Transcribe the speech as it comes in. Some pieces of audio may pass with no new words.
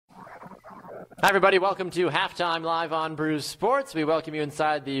Hi, everybody. Welcome to Halftime Live on Brews Sports. We welcome you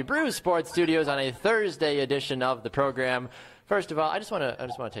inside the Brews Sports studios on a Thursday edition of the program. First of all, I just want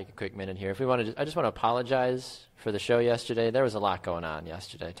to take a quick minute here. I just want to apologize for the show yesterday. There was a lot going on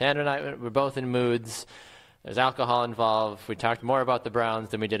yesterday. Tanner and I were both in moods. There's alcohol involved. We talked more about the Browns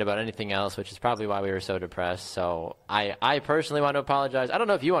than we did about anything else, which is probably why we were so depressed. So I personally want to apologize. I don't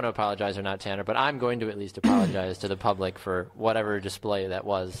know if you want to apologize or not, Tanner, but I'm going to at least apologize to the public for whatever display that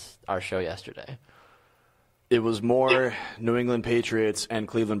was our show yesterday. It was more New England Patriots and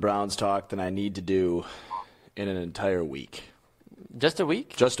Cleveland Browns talk than I need to do in an entire week. Just a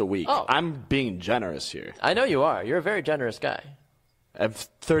week? Just a week. Oh. I'm being generous here. I know you are. You're a very generous guy. I'm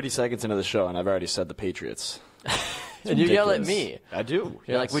 30 seconds into the show, and I've already said the Patriots. And you yell at me. I do.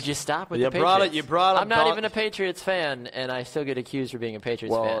 You're like, would you stop with the Patriots? You brought it. I'm not even a Patriots fan, and I still get accused for being a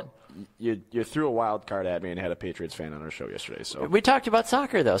Patriots fan. You threw a wild card at me and had a Patriots fan on our show yesterday. So we talked about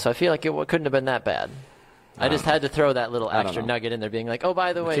soccer, though, so I feel like it couldn't have been that bad. I just had to throw that little extra nugget in there, being like, oh,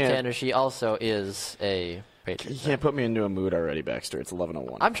 by the way, Tanner, she also is a Patriots fan. You can't put me into a mood already, Baxter. It's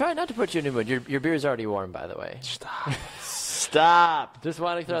 11:01. I'm trying not to put you in a mood. Your beer's already warm, by the way. Stop. Just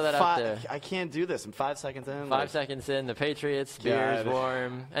want to throw that out there. I can't do this. I'm 5 seconds in. 5 seconds in. The Patriots, beer's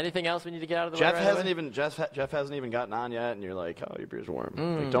warm. Anything else we need to get out of the way? Jeff hasn't even gotten on yet, and you're like, oh, your beer's warm.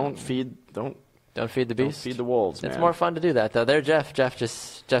 Like, don't feed the beast. Don't feed the wolves, man. It's more fun to do that, though. There, Jeff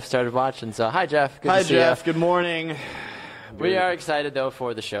started watching. So, hi, Jeff. Good hi, to see Jeff. you. Good morning. We are excited, though,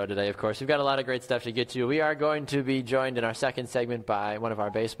 for the show today, of course. We've got a lot of great stuff to get to. We are going to be joined in our second segment by one of our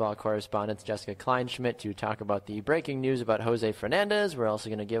baseball correspondents, Jessica Kleinschmidt, to talk about the breaking news about Jose Fernandez. She's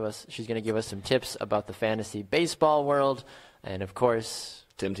going to give us some tips about the fantasy baseball world. And, of course,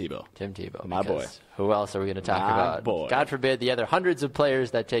 Tim Tebow. My boy. Who else are we going to talk about? Boy. God forbid the other hundreds of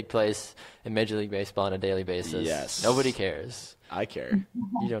players that take place in Major League Baseball on a daily basis. Yes. Nobody cares. I care.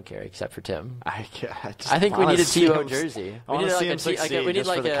 You don't care, except for Tim. I care. I think we need a Tebow jersey. We need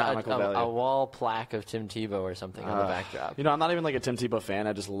like a wall plaque of Tim Tebow or something on the backdrop. I'm not even like a Tim Tebow fan.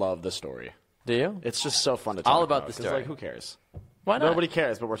 I just love the story. Do you? It's just so fun to talk about. All about the story. Like, who cares? Why not? Nobody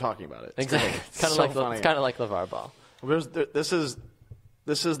cares, but we're talking about it. Exactly. It's kind of like LeVar Ball.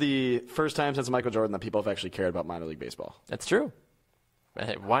 This is the first time since Michael Jordan that people have actually cared about minor league baseball. That's true.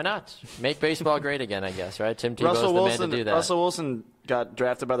 Why not? Make baseball great again, I guess, right? Tim Tebow's the man to do that. Russell Wilson got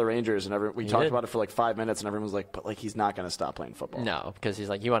drafted by the Rangers, and we talked about it for like 5 minutes, and everyone was like, but like he's not going to stop playing football. No, because he's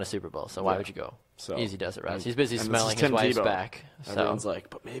like, you won a Super Bowl, so why would you go? So, easy does it, right? He's busy smelling his wife's back. So. Everyone's like,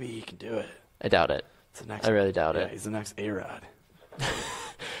 but maybe he can do it. I doubt it. I really doubt it. He's the next A-Rod.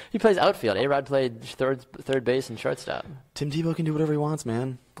 He plays outfield. A-Rod played third base and shortstop. Tim Tebow can do whatever he wants,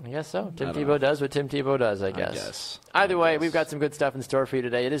 man. I guess so. Tim Tebow does what Tim Tebow does, I guess. Either way, we've got some good stuff in store for you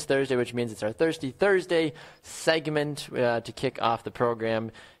today. It is Thursday, which means it's our Thirsty Thursday segment to kick off the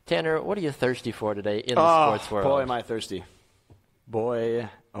program. Tanner, what are you thirsty for today in the sports world? Boy, am I thirsty. Boy,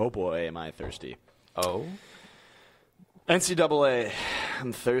 am I thirsty. Oh? NCAA,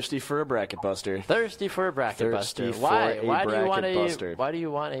 I'm thirsty for a bracket buster. Thirsty for a bracket buster. Why do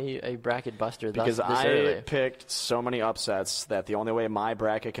you want a bracket buster because this I early? Picked so many upsets that the only way my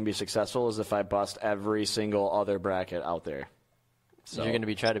bracket can be successful is if I bust every single other bracket out there. So you're going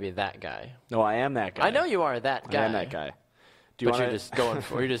to try to be that guy. No, I am that guy. I know you are that guy. I am that guy. You're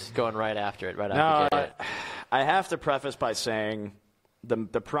just going right after it, right after it. I have to preface by saying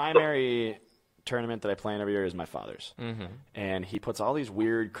the primary tournament that I play in every year is my father's. Mm-hmm. And he puts all these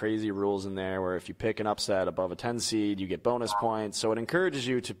weird, crazy rules in there where if you pick an upset above a 10 seed, you get bonus points. So it encourages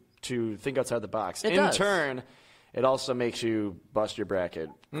you to think outside the box. In turn, it also makes you bust your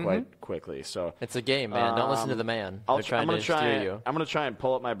bracket quite quickly. So it's a game, man. Don't listen to the man. I'm going to try and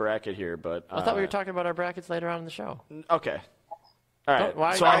pull up my bracket here, but I thought we were talking about our brackets later on in the show. Okay. All right.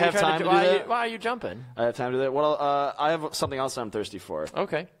 Why are you jumping? I have time to do that. Well, I have something else I'm thirsty for.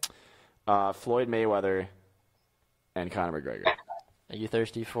 Okay. Floyd Mayweather and Conor McGregor. Are you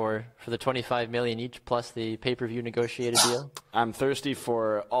thirsty for the $25 million each plus the pay-per-view negotiated deal? I'm thirsty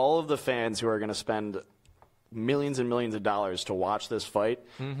for all of the fans who are going to spend millions and millions of dollars to watch this fight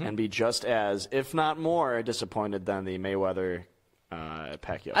and be just as, if not more, disappointed than the Mayweather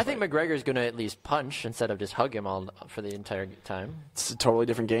Pacquiao I think McGregor's going to at least punch instead of just hug him all for the entire time. It's a totally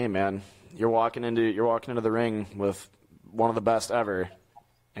different game, man. You're walking into the ring with one of the best ever,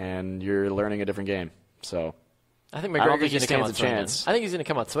 and you're learning a different game. So I think McGregor's going to come out swinging. I think he's going to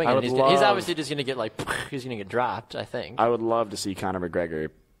come out swinging. He's obviously just going to get he's going to get dropped, I think. I would love to see Conor McGregor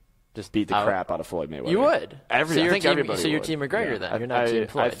just beat the crap out of Floyd Mayweather. You would. Everybody would. You're Team McGregor then. You're not Team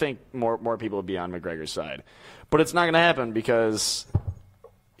Floyd. I think more people would be on McGregor's side. But it's not going to happen because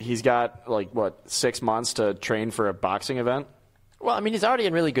he's got 6 months to train for a boxing event. Well, I mean, he's already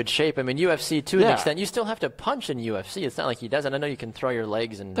in really good shape. I mean, UFC to an extent. You still have to punch in UFC. It's not like he doesn't. I know you can throw your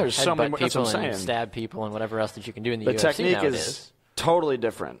legs and headbutt people and stab people and whatever else that you can do in the UFC nowadays. The technique is totally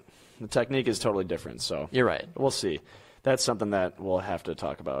different. The technique is totally different. So you're right. We'll see. That's something that we'll have to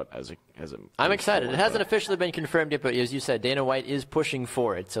talk about as a. I'm excited. It hasn't officially been confirmed yet, but as you said, Dana White is pushing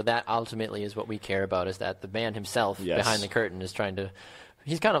for it. So that ultimately is what we care about, is that the man himself behind the curtain is trying to.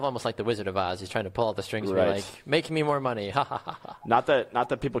 He's kind of almost like the Wizard of Oz. He's trying to pull out the strings and be like, make me more money. Ha ha ha ha. Not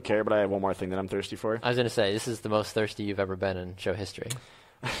that people care, but I have one more thing that I'm thirsty for. I was going to say, this is the most thirsty you've ever been in show history.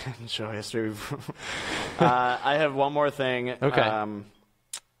 Show history. I have one more thing. Okay.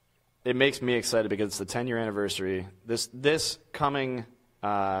 It makes me excited because it's the 10-year anniversary. This coming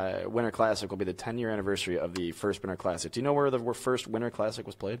Winter Classic will be the 10-year anniversary of the first Winter Classic. Do you know where the first Winter Classic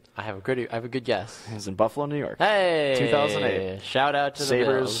was played? I have a good guess. It was in Buffalo, New York. Hey! 2008. Shout out to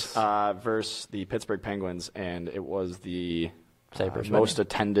Sabres, the Bills. Versus the Pittsburgh Penguins, and it was the most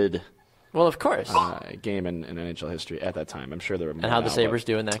attended well, of course. Game in NHL history at that time. I'm sure there were more. And how the Sabres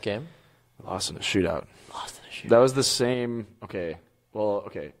do in that game? Lost in a shootout. That was the same. Okay.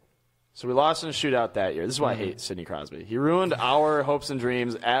 So we lost in a shootout that year. This is why I hate Sidney Crosby. He ruined our hopes and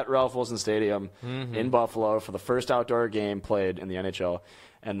dreams at Ralph Wilson Stadium in Buffalo for the first outdoor game played in the NHL.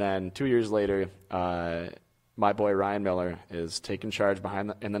 And then 2 years later, my boy Ryan Miller is taking charge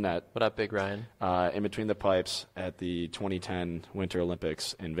in the net. What up, Big Ryan? In between the pipes at the 2010 Winter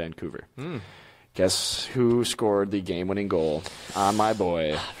Olympics in Vancouver. Guess who scored the game-winning goal on my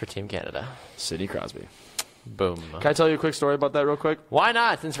boy? For Team Canada. Sidney Crosby. Boom. Can I tell you a quick story about that real quick? Why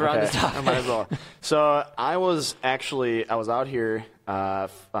not, since we're on this topic? I might as well. So I was out here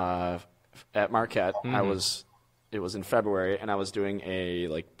at Marquette. It was in February, and I was doing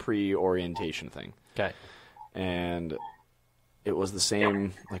a pre-orientation thing. Okay. And it was the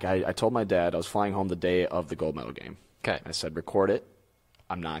same. I told my dad I was flying home the day of the gold medal game. Okay. I said, record it.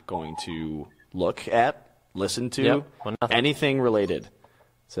 I'm not going to listen to anything related.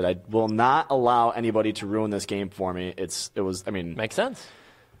 Said I will not allow anybody to ruin this game for me. Makes sense.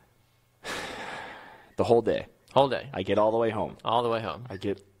 The whole day. I get all the way home. I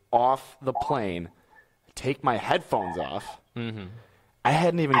get off the plane, take my headphones off. I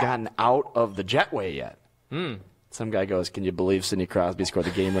hadn't even gotten out of the jetway yet. Some guy goes, "Can you believe Sidney Crosby scored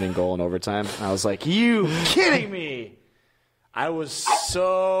the game-winning goal in overtime?" And I was like, "You kidding me?" I was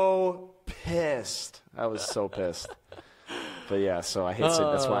so pissed. But yeah, so I hate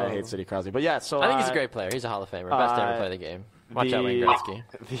that's why I hate Sidney Crosby. But yeah, so I think he's a great player. He's a Hall of Famer. Best to ever play the game. Watch out, Wayne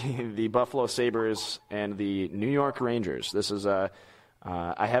Gretzky. The Buffalo Sabres and the New York Rangers. This is I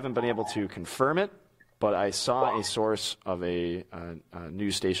haven't been able to confirm it, but I saw a source of a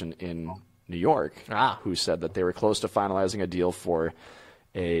news station in New York who said that they were close to finalizing a deal for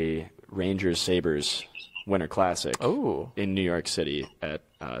a Rangers-Sabres Winter Classic in New York City at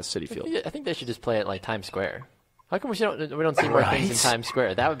Citi Field. I think they should just play it like Times Square. How come we don't see more things in Times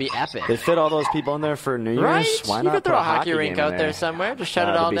Square? That would be epic. They fit all those people in there for New Year's. Right? Why not? You could throw put a hockey rink out there somewhere. Just shut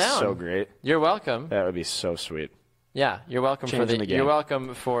it all down. That would be so great. You're welcome. That would be so sweet. Yeah, you're welcome for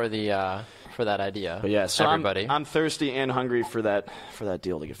that idea. But yeah, so everybody. I'm thirsty and hungry for that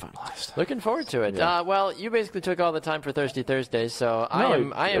deal to get finalized. Looking forward to it. Yeah. Well, you basically took all the time for Thirsty Thursdays, so are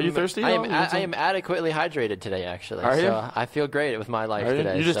you thirsty? I am adequately hydrated today, actually. Are you? So I feel great with my life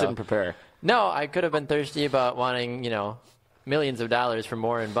today. You just didn't prepare. No, I could have been thirsty about wanting, millions of dollars for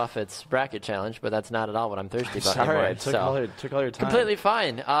Warren Buffett's bracket challenge, but that's not at all what I'm thirsty about anymore. I took all your time. Completely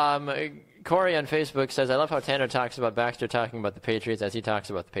fine. Corey on Facebook says, I love how Tanner talks about Baxter talking about the Patriots as he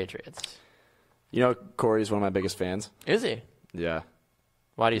talks about the Patriots. You know, Corey's one of my biggest fans. Is he? Yeah.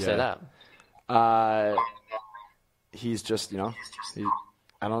 Why do you say that? He's just,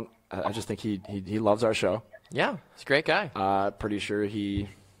 I just think he loves our show. Yeah, he's a great guy. Pretty sure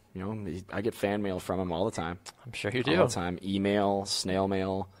I get fan mail from him all the time. I'm sure you do. All the time. Email, snail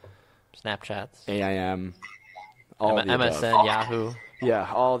mail. Snapchats. AIM. All the MSN, above. Yahoo.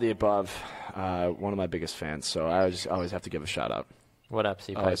 Yeah, all the above. One of my biggest fans, so I always have to give a shout-out. What up,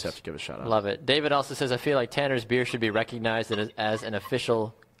 C-Pipes? I always have to give a shout-out. Love it. David also says, I feel like Tanner's beer should be recognized as an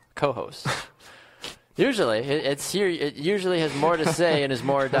official co-host. Usually. It usually has more to say and is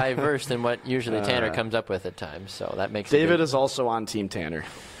more diverse than what usually Tanner comes up with at times, so that makes David is also on Team Tanner.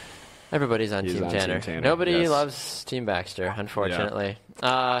 Everybody's on Team Tanner. Nobody loves Team Baxter, unfortunately.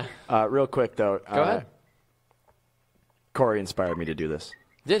 Yeah. Real quick, though. Go ahead. Corey inspired me to do this.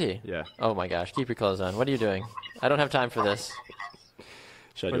 Did he? Yeah. Oh, my gosh. Keep your clothes on. What are you doing? I don't have time for this.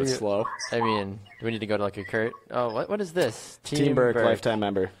 Should I do it slow? I mean, do we need to go to a Kurt? Oh, what is this? Team Burke lifetime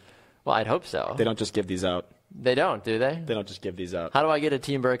member. Well, I'd hope so. They don't just give these out. They don't, do they? They don't just give these out. How do I get a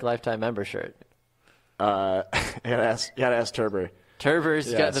Team Burke lifetime member shirt? You gotta ask Turber.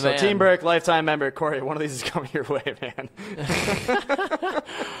 Turber's got the man. Team Burke, lifetime member. Corey, one of these is coming your way, man.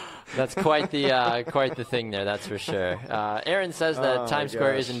 That's quite the thing there, that's for sure. Aaron says that Times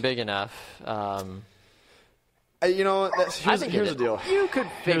Square isn't big enough. Here's the deal. You could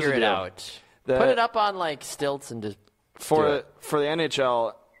figure it out. Put it up on like stilts and just for the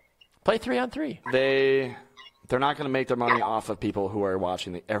NHL. Play 3-on-3. They're not going to make their money off of people who are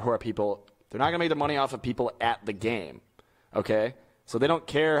watching they're not going to make their money off of people at the game. Okay? So they don't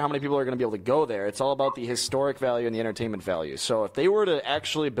care how many people are going to be able to go there. It's all about the historic value and the entertainment value. So if they were to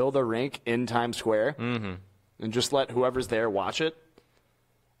actually build a rink in Times Square and just let whoever's there watch it,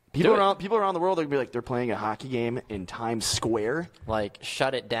 people around the world are going to be like, they're playing a hockey game in Times Square? Like,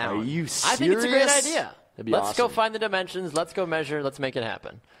 shut it down. Are you serious? I think it's a great idea. Let's awesome. go find the dimensions. Let's go measure. Let's make it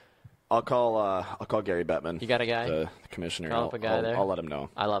happen. I'll call Gary Bettman. You got a guy? The commissioner. Call up a guy there? I'll let him know.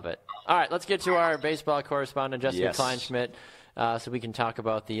 I love it. All right, let's get to our baseball correspondent, Jessica Kleinschmidt, so we can talk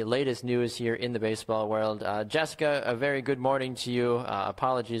about the latest news here in the baseball world. Jessica, a very good morning to you.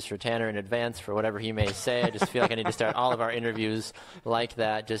 Apologies for Tanner in advance for whatever he may say. I just feel like I need to start all of our interviews like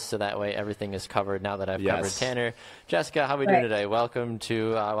that, just so that way everything is covered now that I've covered Tanner. Jessica, how are we doing today? Welcome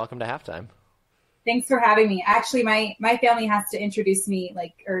to halftime. Thanks for having me. Actually, my family has to introduce me,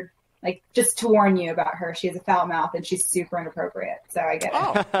 just to warn you about her. She has a foul mouth and she's super inappropriate. So I get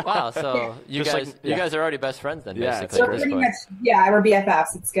it. Oh, wow. So you guys are already best friends then, basically. So pretty much, we're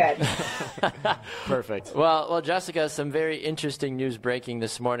BFFs. It's good. Perfect. Well, Jessica, some very interesting news breaking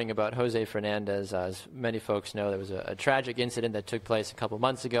this morning about Jose Fernandez. As many folks know, there was a tragic incident that took place a couple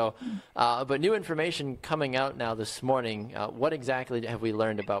months ago. But new information coming out now this morning. What exactly have we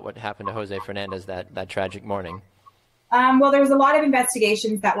learned about what happened to Jose Fernandez that tragic morning? Well, there was a lot of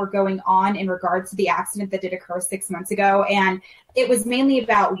investigations that were going on in regards to the accident that did occur 6 months ago. And it was mainly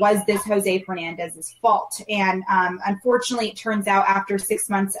about, was this Jose Fernandez's fault? And unfortunately, it turns out after 6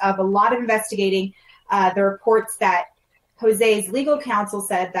 months of a lot of investigating, the reports that Jose's legal counsel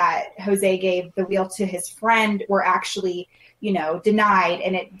said that Jose gave the wheel to his friend were actually denied.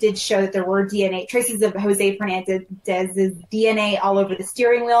 And it did show that there were traces of Jose Fernandez's DNA all over the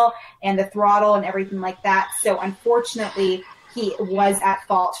steering wheel and the throttle and everything like that. So unfortunately, he was at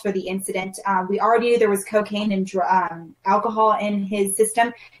fault for the incident. We already knew there was cocaine and alcohol in his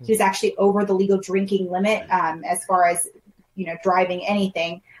system. He was actually over the legal drinking limit as far as, driving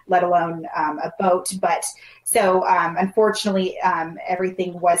anything, let alone a boat. But so unfortunately,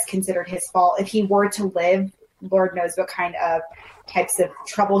 everything was considered his fault. If he were to live, Lord knows what kind of types of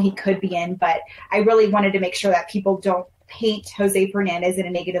trouble he could be in. But I really wanted to make sure that people don't paint Jose Fernandez in a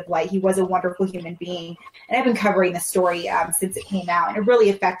negative light. He was a wonderful human being. And I've been covering the story since it came out. And it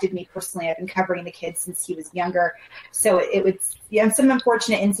really affected me personally. I've been covering the kid since he was younger. So it was some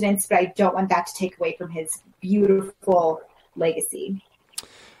unfortunate incidents, but I don't want that to take away from his beautiful legacy.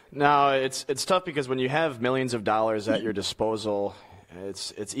 No, it's tough because when you have millions of dollars at your disposal,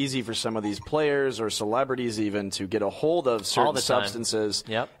 it's easy for some of these players or celebrities even to get a hold of certain substances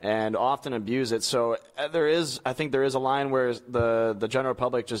and often abuse it. So I think there is a line where the general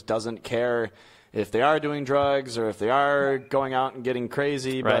public just doesn't care if they are doing drugs or if they are going out and getting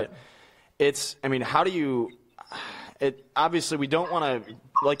crazy. Right. But how do you obviously we don't want to,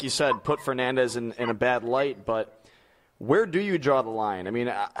 like you said, put Fernandez in a bad light, but where do you draw the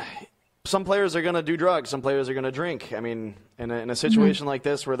line? Some players are going to do drugs. Some players are going to drink. In a situation like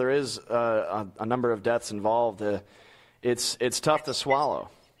this where there is a number of deaths involved, it's tough to swallow.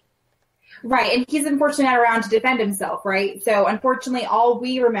 Right, and he's unfortunately not around to defend himself, right? So unfortunately, all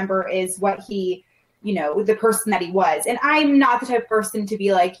we remember is what he, the person that he was. And I'm not the type of person to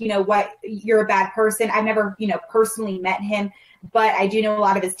be like, you're a bad person. I've never, personally met him, but I do know a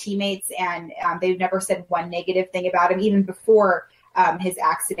lot of his teammates, and they've never said one negative thing about him, even before his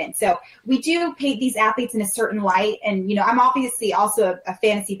accident. So we do paint these athletes in a certain light. And, I'm obviously also a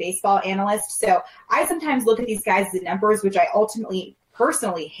fantasy baseball analyst. So I sometimes look at these guys as numbers, which I ultimately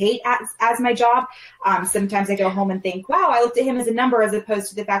personally hate as my job. Sometimes I go home and think, wow, I looked at him as a number as opposed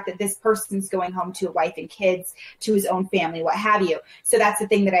to the fact that this person's going home to a wife and kids, to his own family, what have you. So that's the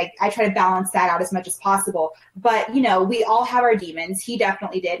thing that I try to balance that out as much as possible. But, we all have our demons. He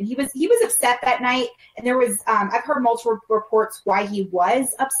definitely did. And he was upset that night. And there was, I've heard multiple reports why he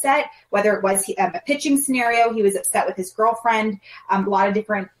was upset, whether it was a pitching scenario, he was upset with his girlfriend, a lot of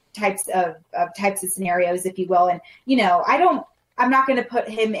different types of scenarios, if you will. And, I'm not going to put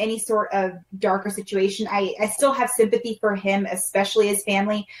him in any sort of darker situation. I still have sympathy for him, especially his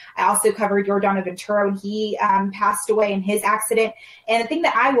family. I also covered Yordano Ventura when he passed away in his accident. And the thing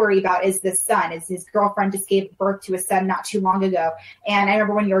that I worry about is the son. Is his girlfriend just gave birth to a son not too long ago. And I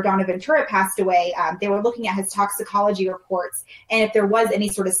remember when Yordano Ventura passed away, they were looking at his toxicology reports. And if there was any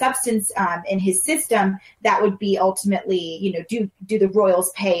sort of substance in his system, that would be ultimately, do the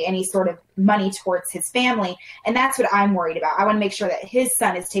Royals pay any sort of money towards his family? And that's what I'm worried about. I want to make sure that his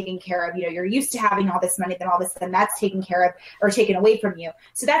son is taken care of. You're used to having all this money, then all of a sudden that's taken care of or taken away from you.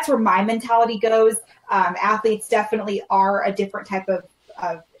 So that's where my mentality goes. Athletes definitely are a different type of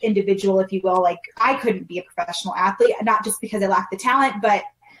individual, if you will. Like, I couldn't be a professional athlete, not just because I lack the talent, but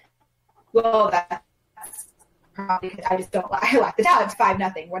that's probably because I lack the talent. It's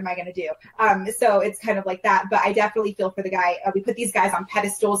 5-0. What am I going to do? So it's kind of like that. But I definitely feel for the guy. We put these guys on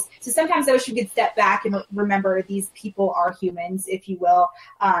pedestals. So sometimes I wish we could step back and remember these people are humans, if you will.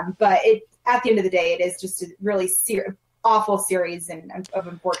 But at the end of the day, it is just a really awful series of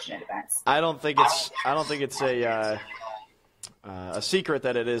unfortunate events. I don't think it's a secret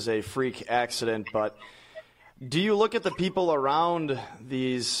that it is a freak accident, but do you look at the people around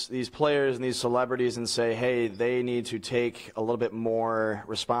these players and these celebrities and say, hey, they need to take a little bit more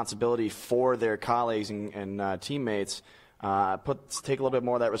responsibility for their colleagues and teammates, take a little bit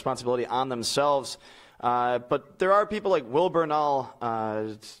more of that responsibility on themselves? But there are people like Will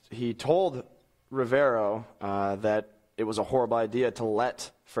Bernal. He told Rivero that it was a horrible idea to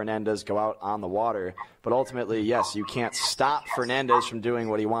let Fernandez go out on the water. But ultimately, yes, you can't stop Fernandez from doing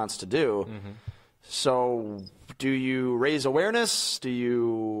what he wants to do. Mm-hmm. So do you raise awareness? Do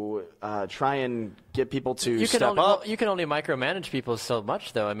you try and get people to step up? Well, you can only micromanage people so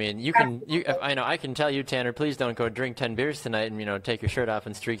much, though. I mean, I can tell you, Tanner, please don't go drink 10 beers tonight and take your shirt off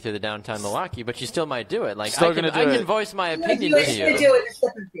and streak through the downtown Milwaukee, but you still might do it. Like, I can voice my opinion to you. You would do it with a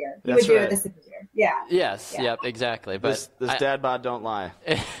sip of beer. You would do it with a sip of beer. Yeah. Yes. Yeah. Yep. Exactly. But this dad bod don't lie.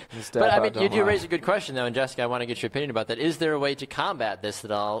 But I mean, you do raise a good question, though, and Jessica, I want to get your opinion about that. Is there a way to combat this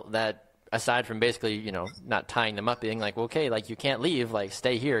at all? That aside from basically, not tying them up, being like, well, okay, like, you can't leave, like,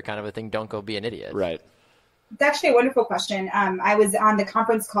 stay here kind of a thing, don't go be an idiot. Right. It's actually a wonderful question. I was on the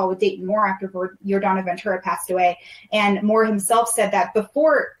conference call with Dayton Moore after Yordano Ventura passed away, and Moore himself said that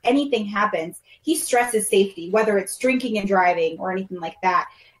before anything happens, he stresses safety, whether it's drinking and driving or anything like that.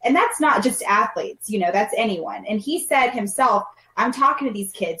 And that's not just athletes, that's anyone. And he said himself, I'm talking to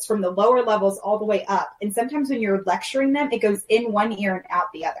these kids from the lower levels all the way up, and sometimes when you're lecturing them, it goes in one ear and out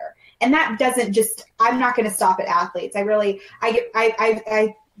the other. And that doesn't I'm not going to stop at athletes.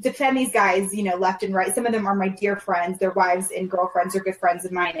 I defend these guys, left and right. Some of them are my dear friends. Their wives and girlfriends are good friends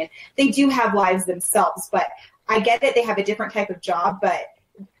of mine, and they do have lives themselves. But I get it. They have a different type of job, but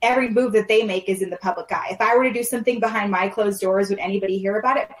every move that they make is in the public eye. If I were to do something behind my closed doors, would anybody hear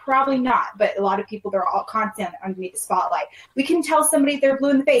about it? Probably not. But a lot of people, they're all constant underneath the spotlight. We can tell somebody they're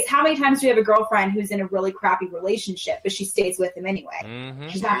blue in the face. How many times do you have a girlfriend who's in a really crappy relationship, but she stays with him anyway? Mm-hmm.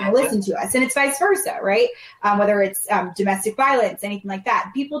 She's not going to listen to us. And it's vice versa, right? Whether it's domestic violence, anything like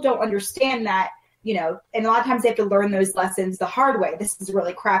that. People don't understand that, and a lot of times they have to learn those lessons the hard way. This is a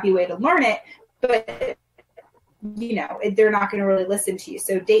really crappy way to learn it, but they're not going to really listen to you.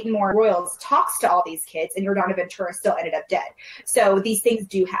 So Dayton Moore Royals talks to all these kids, and Yordano Ventura still ended up dead. So these things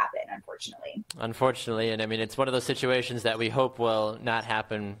do happen, unfortunately. And I mean, it's one of those situations that we hope will not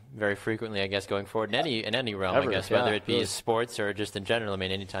happen very frequently, I guess, going forward in any realm, I guess, whether it be sports or just in general. I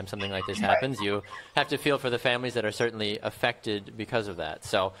mean, anytime something like this happens, you have to feel for the families that are certainly affected because of that.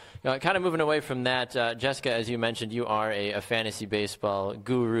 So, kind of moving away from that, Jessica, as you mentioned, you are a fantasy baseball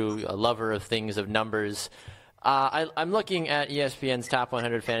guru, a lover of things, of numbers. I'm looking at ESPN's top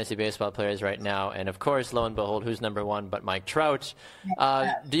 100 fantasy baseball players right now, and of course, lo and behold, who's number one but Mike Trout?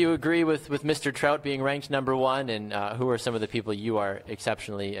 Do you agree with Mr. Trout being ranked number one, and who are some of the people you are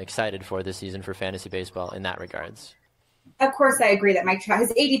exceptionally excited for this season for fantasy baseball in that regards? Of course, I agree that Mike Trout,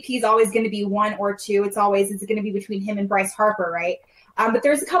 his ADP is always going to be 1 or 2. It's going to be between him and Bryce Harper, right? But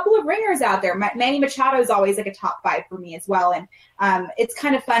there's a couple of ringers out there. Manny Machado is always like a top 5 for me as well. And it's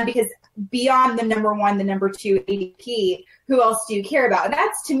kind of fun because beyond the number 1, the number 2 ADP, who else do you care about? And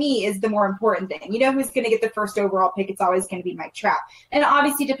that's, to me, is the more important thing. Who's going to get the first overall pick? It's always going to be Mike Trout. And it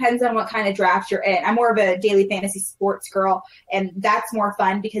obviously depends on what kind of draft you're in. I'm more of a daily fantasy sports girl, and that's more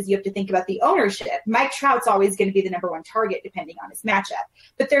fun because you have to think about the ownership. Mike Trout's always going to be the number 1 target depending on his matchup.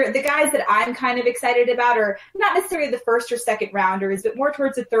 But the guys that I'm kind of excited about are not necessarily the first or second rounders, but more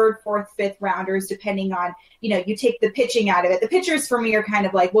towards the 3rd, 4th, 5th rounders, depending on, you take the pitching out of it. The pitchers for me are kind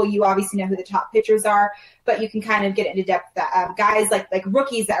of like, well, you obviously know who the top pitchers are, but you can kind of get into depth. Guys like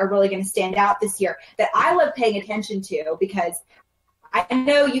rookies that are really going to stand out this year that I love paying attention to because I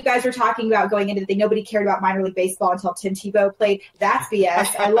know you guys were talking about going into the thing. Nobody cared about minor league baseball until Tim Tebow played. That's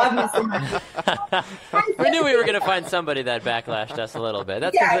BS. I love him so much. We knew we were going to find somebody that backlashed us a little bit.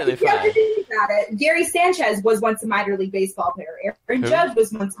 That's completely fine. Think about it. Gary Sanchez was once a minor league baseball player. Aaron Judge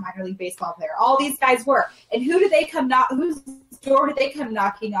was once a minor league baseball player. All these guys were. And who do they come whose door do they come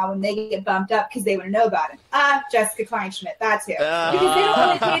knocking on when they get bumped up because they want to know about it? Jessica Kleinschmidt. That's who. Because they don't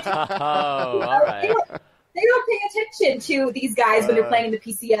really pay attention. Oh, all right. They don't pay attention to these guys when they're playing in the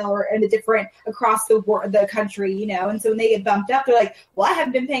PCL or in the different across the country, you know. And so when they get bumped up, they're like, well, I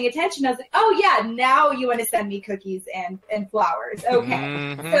haven't been paying attention. I was like, oh, yeah, now you want to send me cookies and flowers. Okay.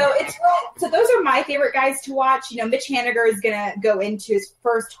 Mm-hmm. So those are my favorite guys to watch. You know, Mitch Haniger is going to go into his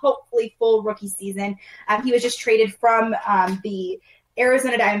first, hopefully, full rookie season. He was just traded from the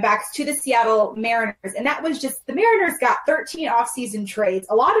Arizona Diamondbacks to the Seattle Mariners. And that was just, the Mariners got 13 off-season trades,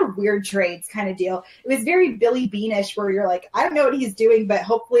 a lot of weird trades kind of deal. It was very Billy Beanish where you're like, I don't know what he's doing, but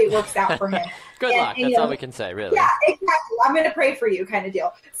hopefully it works out for him. Good luck. That's all we can say, really. Yeah, exactly. I'm going to pray for you kind of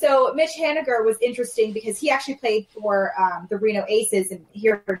deal. So Mitch Haniger was interesting because he actually played for the Reno Aces and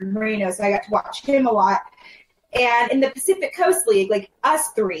here in Reno, so I got to watch him a lot. And in the Pacific Coast League, like us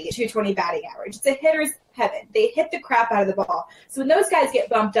three, 220 batting average. It's a hitter's heaven. They hit the crap out of the ball. So when those guys get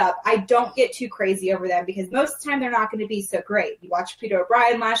bumped up, I don't get too crazy over them because most of the time they're not going to be so great. You watched Peter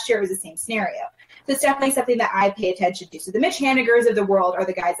O'Brien last year, it was the same scenario. So it's definitely something that I pay attention to. So the Mitch Hanigers of the world are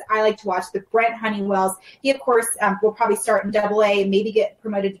the guys that I like to watch. The Brent Honeywells, he, of course, will probably start in AA and maybe get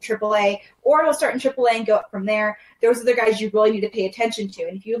promoted to AAA, or he'll start in AAA and go up from there. Those are the guys you really need to pay attention to.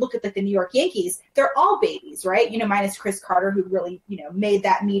 And if you look at the New York Yankees, they're all babies, right? You know, minus Chris Carter, who really, made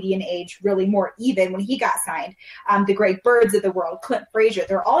that median age really more even when he got signed. The Greg Birds of the world, Clint Frazier,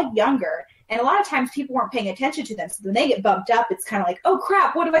 they're all younger. And a lot of times people weren't paying attention to them. So when they get bumped up, it's kind of like, oh,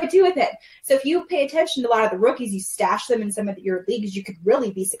 crap, what do I do with it? So if you pay attention to a lot of the rookies, you stash them in some of your leagues, you could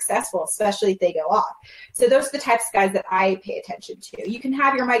really be successful, especially if they go off. So those are the types of guys that I pay attention to. You can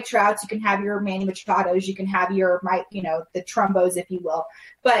have your Mike Trouts, you can have your Manny Machados, you can have your Mike, the Trumbos, if you will.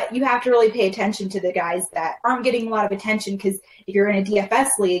 But you have to really pay attention to the guys that aren't getting a lot of attention because if you're in a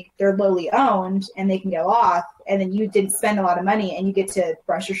DFS league, they're lowly owned and they can go off. And then you didn't spend a lot of money and you get to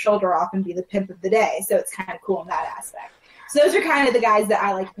brush your shoulder off and be the pimp of the day. So it's kind of cool in that aspect. So those are kind of the guys that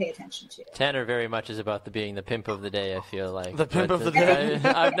I like to pay attention to. Tanner very much is about being the pimp of the day, I feel like. The pimp of the day.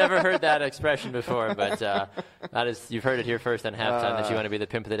 I've never heard that expression before, but that is, you've heard it here first on Halftime that you want to be the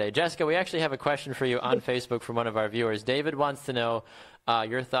pimp of the day. Jessica, we actually have a question for you on Facebook from one of our viewers. David wants to know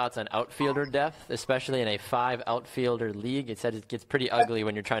your thoughts on outfielder depth, especially in a 5 outfielder league. It said it gets pretty ugly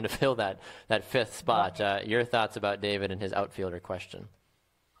when you're trying to fill that 5th spot. Your thoughts about David and his outfielder question?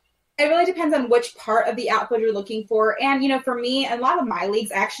 It really depends on which part of the outfield you're looking for. And, for me, a lot of my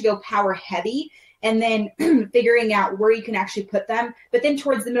leagues, I actually go power heavy and then figuring out where you can actually put them. But then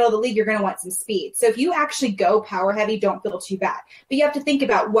towards the middle of the league, you're going to want some speed. So if you actually go power heavy, don't feel too bad. But you have to think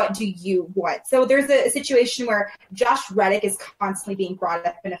about what do you want. So there's a situation where Josh Reddick is constantly being brought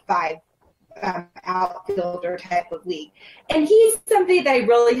up in a 5 outfielder type of league. And he's somebody that I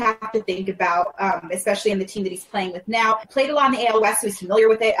really have to think about, especially in the team that he's playing with now. Played a lot in the AL West, so he's familiar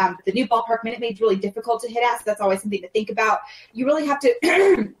with it. The new ballpark Minute Maid's really difficult to hit at, so that's always something to think about. You really have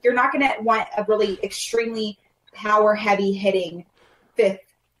to – you're not going to want a really extremely power-heavy hitting 5th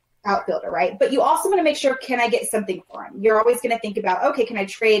outfielder, right? But you also want to make sure, can I get something for him? You're always going to think about, okay, can I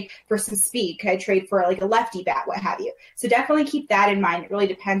trade for some speed? Can I trade for like a lefty bat, what have you? So definitely keep that in mind. It really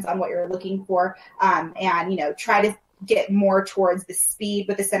depends on what you're looking for. And, try to get more towards the speed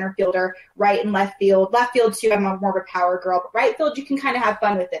with the center fielder, right and left field. Left field, too, I'm more of a power girl. But right field, you can kind of have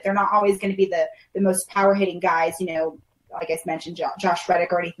fun with it. They're not always going to be the most power-hitting guys, like I mentioned, Josh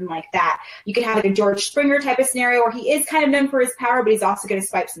Reddick or anything like that. You could have like a George Springer type of scenario where he is kind of known for his power, but he's also going to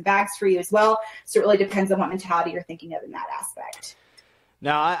swipe some bags for you as well. So it really depends on what mentality you're thinking of in that aspect.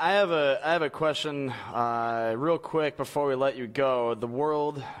 Now, I have a question real quick before we let you go. The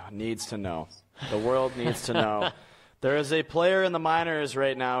world needs to know. The world needs to know. There is a player in the minors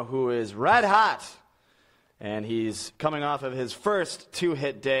right now who is red hot. And he's coming off of his first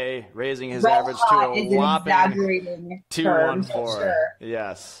 2-hit day, raising his average to a whopping 214. Sure.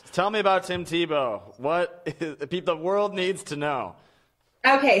 Yes. Tell me about Tim Tebow. The world needs to know.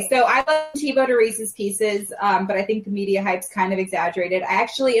 Okay, so I love Tebow to Reese's Pieces, but I think the media hype's kind of exaggerated. I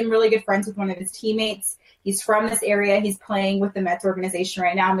actually am really good friends with one of his teammates. He's from this area. He's playing with the Mets organization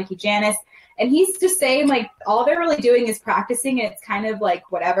right now, Mickey Janis. And he's just saying, all they're really doing is practicing, and it's kind of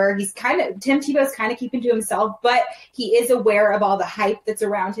whatever. Tim Tebow's kind of keeping to himself, but he is aware of all the hype that's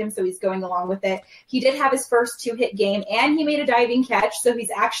around him, so he's going along with it. He did have his first 2-hit game, and he made a diving catch, so he's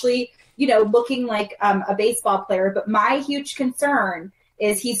actually, looking like a baseball player. But my huge concern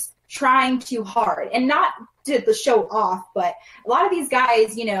is he's trying too hard, and not to show off, but a lot of these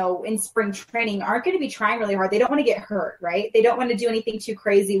guys, in spring training aren't going to be trying really hard. They don't want to get hurt, right? They don't want to do anything too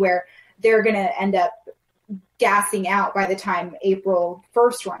crazy where they're going to end up gassing out by the time April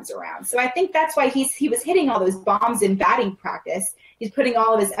 1st runs around. So I think that's why he was hitting all those bombs in batting practice. He's putting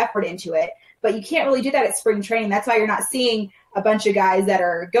all of his effort into it, but you can't really do that at spring training. That's why you're not seeing a bunch of guys that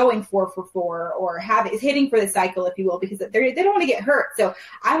are going 4 for 4 or hitting for the cycle, if you will, because they don't want to get hurt. So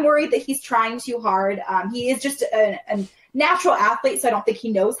I'm worried that he's trying too hard. He is just a natural athlete, so I don't think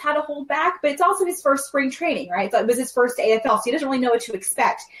he knows how to hold back, but it's also his first spring training, right? So it was his first AFL, so he doesn't really know what to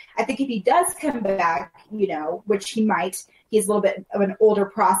expect. I think if he does come back, which he might, he's a little bit of an older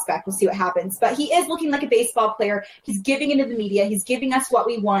prospect. We'll see what happens. But he is looking like a baseball player. He's giving into the media. He's giving us what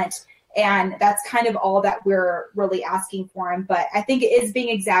we want. And that's kind of all that we're really asking for him. But I think it is being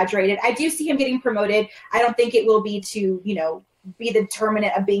exaggerated. I do see him getting promoted. I don't think it will be to, be the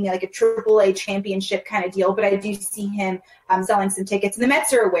determinant of being like a AAA championship kind of deal. But I do see him selling some tickets. And the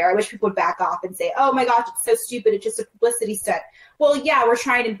Mets are aware. I wish people would back off and say, oh, my gosh, it's so stupid. It's just a publicity stunt. Well, yeah, we're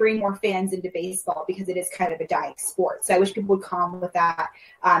trying to bring more fans into baseball because it is kind of a dying sport. So I wish people would calm with that.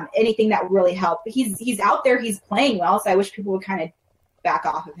 Anything that would really help. But he's out there. He's playing well. So I wish people would kind of back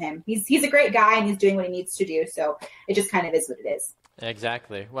off of him. He's a great guy and he's doing what he needs to do. So it just kind of is what it is.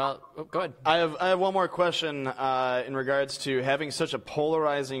 Exactly. Well, go ahead. I have one more question in regards to having such a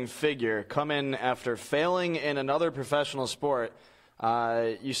polarizing figure come in after failing in another professional sport.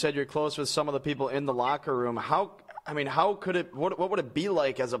 You said you're close with some of the people in the locker room. How could it? What would it be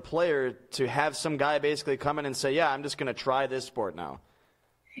like as a player to have some guy basically come in and say, "Yeah, I'm just going to try this sport now"?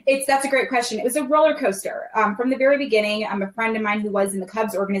 That's a great question. It was a roller coaster from the very beginning. A friend of mine who was in the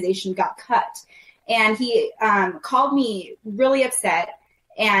Cubs organization got cut, and he called me really upset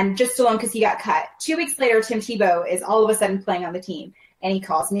and just alone because he got cut. 2 weeks later, Tim Tebow is all of a sudden playing on the team, and he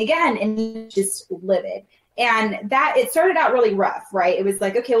calls me again, and he's just livid. And that it started out really rough, right? It was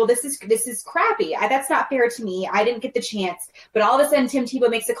like, okay, well, this is crappy. That's not fair to me. I didn't get the chance. But all of a sudden, Tim Tebow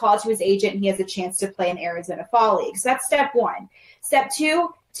makes a call to his agent, and he has a chance to play in Arizona Fall League. So that's step one. Step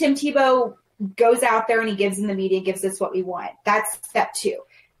two, Tim Tebow goes out there and he gives in the media, gives us what we want. That's step two.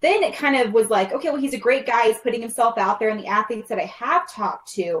 Then it kind of was like, okay, well, he's a great guy. He's putting himself out there. And the athletes that I have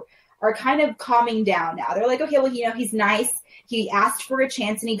talked to are kind of calming down now. They're like, okay, well, he's nice. He asked for a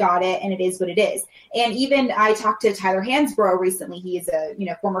chance and he got it, and it is what it is. And even I talked to Tyler Hansbrough recently. He is a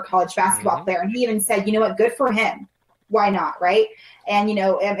former college basketball player, and he even said, you know what, good for him. Why not, right? And,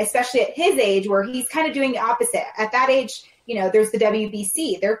 especially at his age where he's kind of doing the opposite. At that age, there's the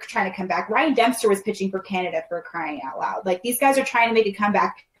WBC. They're trying to come back. Ryan Dempster was pitching for Canada, for crying out loud. Like, these guys are trying to make a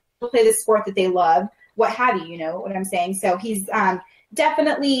comeback, play the sport that they love, what have you, you know what I'm saying? So he's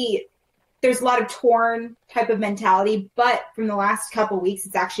definitely – there's a lot of torn type of mentality, but from the last couple of weeks,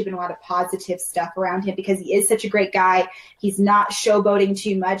 it's actually been a lot of positive stuff around him because he is such a great guy. He's not showboating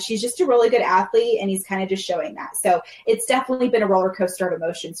too much. He's just a really good athlete, and he's kind of just showing that. So it's definitely been a roller coaster of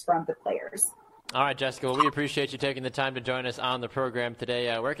emotions from the players. All right, Jessica, well, we appreciate you taking the time to join us on the program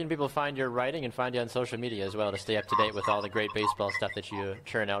today. Where can people find your writing and find you on social media as well to stay up to date with all the great baseball stuff that you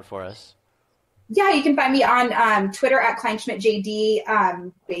churn out for us? Yeah, you can find me on Twitter at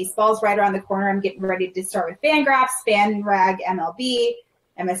KleinschmidtJD. Baseball's right around the corner. I'm getting ready to start with Fangraphs, FanRag, MLB,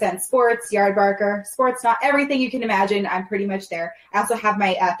 MSN Sports, Yardbarker, Sports, not everything you can imagine. I'm pretty much there. I also have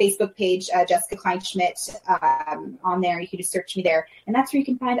my Facebook page, Jessica Kleinschmidt, on there. You can just search me there. And that's where you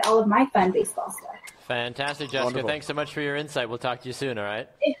can find all of my fun baseball stuff. Fantastic, Jessica. Wonderful. Thanks so much for your insight. We'll talk to you soon, all right?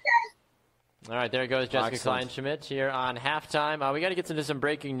 All right, there goes Jessica Kleinschmidt here on Halftime. We got to get into some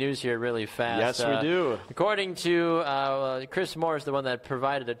breaking news here really fast. Yes, we do. According to Chris Moore is the one that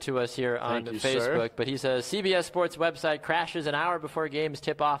provided it to us here on Facebook, sir. But he says CBS Sports website crashes an hour before games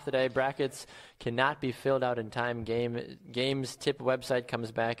tip off today. Brackets cannot be filled out in time. Games tip website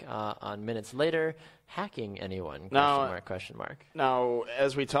comes back on minutes later. Hacking anyone? Question mark. Now,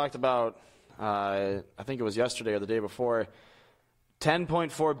 as we talked about, I think it was yesterday or the day before,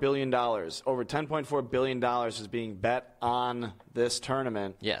 $10.4 billion. Over $10.4 billion is being bet on this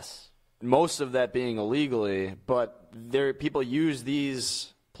tournament. Yes. Most of that being illegally, but people use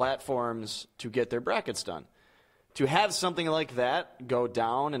these platforms to get their brackets done. To have something like that go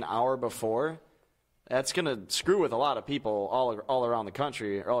down an hour before, that's going to screw with a lot of people all around the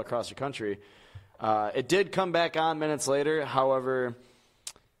country, or all across the country. It did come back on minutes later. However,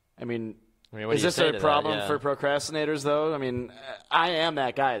 is this a problem for procrastinators, though? I am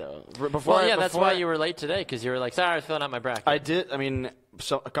that guy, though. That's why you were late today, because you were like, sorry, I was filling out my bracket. I did.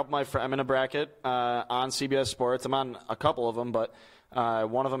 So a couple of my friends, I'm in a bracket on CBS Sports. I'm on a couple of them, but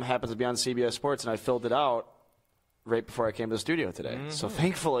One of them happens to be on CBS Sports, and I filled it out right before I came to the studio today. Mm-hmm. So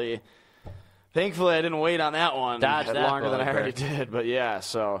thankfully I didn't wait on that one longer than I already did. But yeah,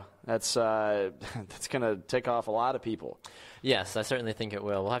 so that's going to tick off a lot of people. Yes, I certainly think it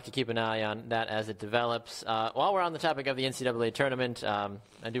will. We'll have to keep an eye on that as it develops. While we're on the topic of the NCAA tournament,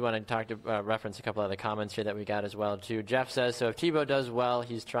 I do want to reference a couple other comments here that we got as well, too. Jeff says, so if Tebow does well,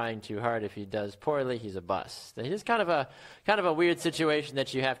 he's trying too hard. If he does poorly, he's a bust. It is kind of a weird situation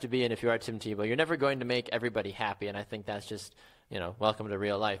that you have to be in if you are Tim Tebow. You're never going to make everybody happy, and I think that's just, welcome to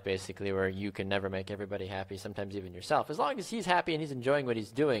real life, basically, where you can never make everybody happy, sometimes even yourself. As long as he's happy and he's enjoying what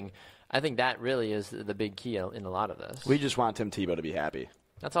he's doing, I think that really is the big key in a lot of this. We just want Tim Tebow to be happy.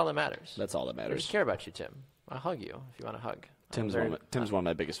 That's all that matters. That's all that matters. I just care about you, Tim. I'll hug you if you want to hug. Tim's one of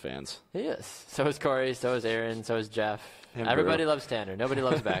my biggest fans. He is. So is Corey. So is Aaron. So is Jeff. Everybody loves Tanner. Nobody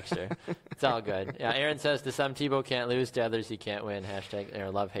loves Baxter. It's all good. Yeah, Aaron says to some, Tebow can't lose. To others, he can't win.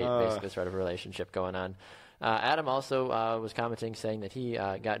 # love-hate, basically, sort of relationship going on. Adam also was commenting, saying that he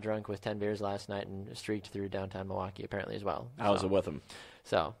got drunk with 10 beers last night and streaked through downtown Milwaukee, apparently, as well. I was with him.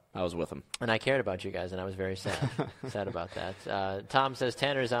 So I was with him. And I cared about you guys, and I was very sad about that. Tom says,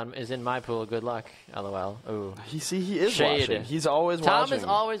 Tanner is in my pool. Good luck, LOL. Ooh. He is Shade. Watching. He's always Tom watching. Tom is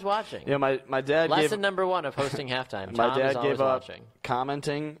always watching. Yeah, my dad Lesson number 1 of hosting halftime. My Tom dad is always gave up watching.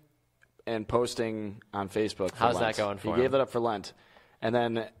 Commenting and posting on Facebook for How's Lent. that going for him? He gave that up for Lent. And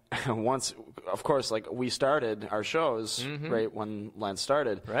then once, of course, we started our shows right when Lent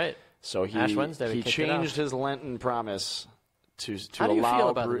started. Right. So Ash Wednesday, he changed his Lenten promise to How do you allow feel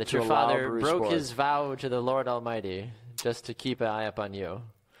about it, that your father broke sports. his vow to the Lord Almighty just to keep an eye up on you?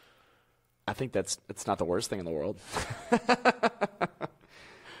 I think it's not the worst thing in the world.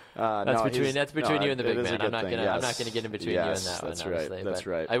 That's between you and the big man. I'm not gonna get in between you and that that's one. Right. Honestly, that's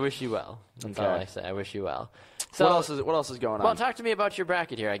right. I wish you well. That's all I say. I wish you well. So what else is going on? Well, talk to me about your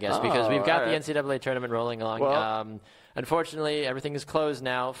bracket here, I guess, because we've got the NCAA tournament rolling along. Well, unfortunately, everything is closed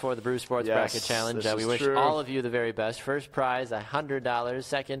now for the Brews Sports Bracket Challenge. We wish all of you the very best. First prize, $100.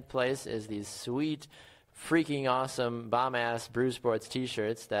 Second place is these sweet, freaking awesome, bomb-ass Brews Sports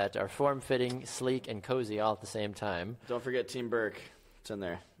T-shirts that are form-fitting, sleek, and cozy all at the same time. Don't forget Team Burke. It's in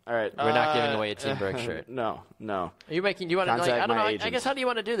there. All right. We're not giving away a Team Burke shirt. No. Are you making? Do you want to? I don't know. I guess how do you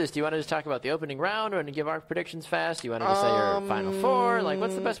want to do this? Do you want to just talk about the opening round, or give our predictions fast? Do you want to just say your Final Four?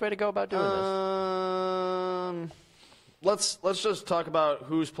 What's the best way to go about doing this? Let's just talk about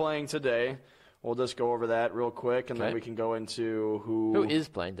who's playing today. We'll just go over that real quick, and then we can go into who is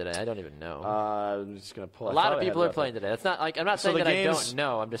playing today. I don't even know. I'm just gonna pull. A lot of people are playing today. It's not I'm not saying that I don't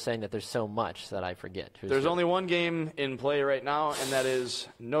know. I'm just saying that there's so much that I forget. There's only one game in play right now, and that is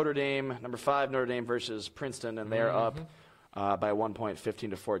Notre Dame, number 5 Notre Dame versus Princeton, and they are up by 1 point,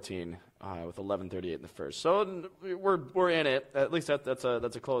 15-14, with 11:38 in the first. So we're in it. At least that's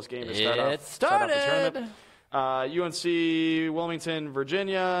a close game to start off. It started. UNC Wilmington,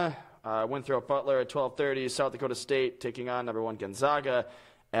 Virginia. Winthrop Butler at 12:30. South Dakota State taking on number 1 Gonzaga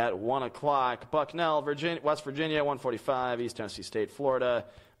at 1 o'clock. Bucknell, West Virginia at 1:45. East Tennessee State, Florida.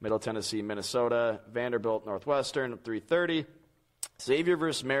 Middle Tennessee, Minnesota. Vanderbilt, Northwestern at 3:30. Xavier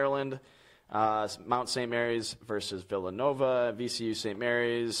versus Maryland. Mount St. Mary's versus Villanova. VCU St.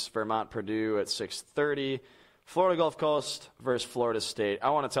 Mary's. Vermont, Purdue at 6:30. Florida Gulf Coast versus Florida State.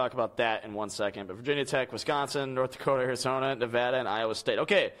 I want to talk about that in 1 second. But Virginia Tech, Wisconsin, North Dakota, Arizona, Nevada, and Iowa State.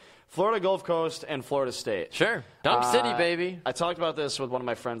 Okay. Florida Gulf Coast and Florida State. Sure. Dunk City, baby. I talked about this with one of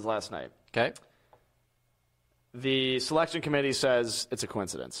my friends last night. Okay. The selection committee says it's a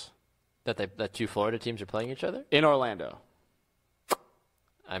coincidence. That 2 Florida teams are playing each other? In Orlando.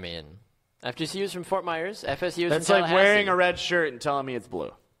 I mean, FGCU's from Fort Myers, FSU's from Tallahassee. That's like wearing a red shirt and telling me it's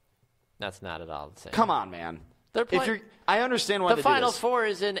blue. That's not at all the same. Come on, man. They're playing. I understand why they do this. The Final Four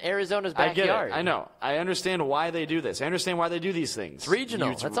is in Arizona's backyard. I get it. I know. I understand why they do this. I understand why they do these things. It's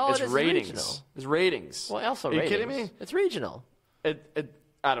regional. That's all it is. Ratings. Regional. It's ratings. Well, also ratings. Are you kidding me? It's regional. I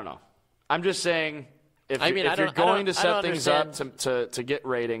don't know. I'm just saying, if you're going to set things up to get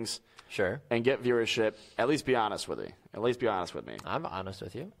ratings, sure, and get viewership, at least be honest with me. I'm honest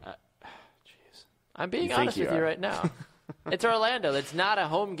with you. Jeez. I'm being honest with you right now. It's Orlando. It's not a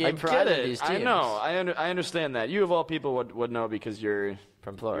home game for either of these teams. I know. I understand that. You, of all people, would know because you're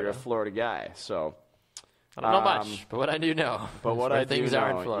from Florida. You're a Florida guy. So I don't know much, but what I do know. But what I things do know,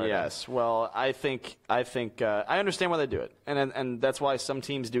 are in Florida. Yes. Well, I think I understand why they do it, and that's why some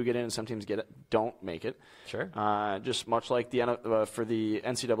teams do get in and some teams don't make it. Sure. Just much like for the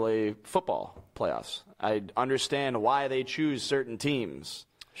NCAA football playoffs, I understand why they choose certain teams.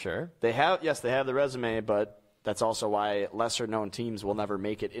 Sure. They have the resume, but that's also why lesser-known teams will never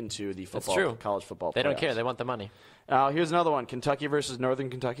make it into the college football playoffs. They don't care. They want the money. Here's another one. Kentucky versus Northern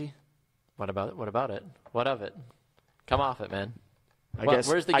Kentucky. What about it? What of it? Come off it, man.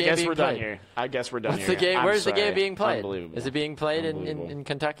 Where's the game being played? Here. I guess we're done here. Where's the game being played? Unbelievable. Is it being played in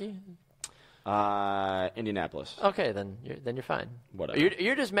Kentucky? Indianapolis. Okay, then you're fine. Whatever.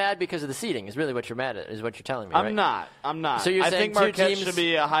 You're just mad because of the seeding. Is really what you're mad at. Is what you're telling me. I'm not. So you're saying I think Marquette should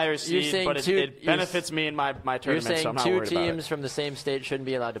be a higher seed, but it benefits me in my tournament. You're saying so I'm not worried two about teams from the same state shouldn't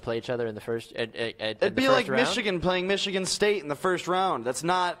be allowed to play each other in the first. It'd be like round? Michigan playing Michigan State in the first round. That's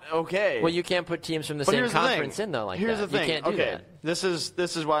not okay. Well, you can't put teams from the same conference in though. Here's that. the thing. You can't do that. This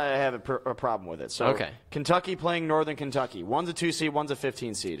is why I have a problem with it. So Kentucky playing Northern Kentucky. One's a 2 seed. One's a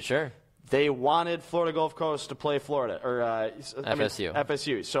 15 seed. Sure. They wanted Florida Gulf Coast to play Florida or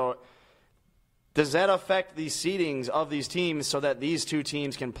FSU. So does that affect the seedings of these teams so that these two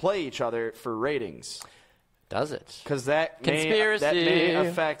teams can play each other for ratings? Does it? Because that may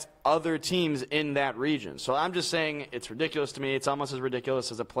affect other teams in that region. So I'm just saying it's ridiculous to me. It's almost as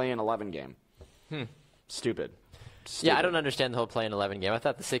ridiculous as a play-in 11 game. Stupid. Yeah, I don't understand the whole play-in 11 game. I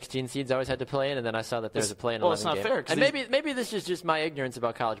thought the 16 seeds always had to play in, and then I saw that there's a play-in 11 game. Well, it's not fair. And maybe this is just my ignorance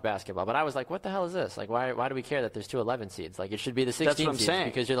about college basketball, but I was like, what the hell is this? Like, why do we care that there's 2 11 seeds? Like, it should be the 16 seeds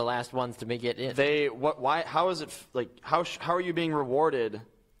because you're the last ones to make it in. How is it like? How are you being rewarded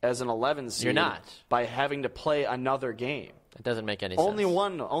as an 11 seed? You're not. By having to play another game. It doesn't make any sense. Only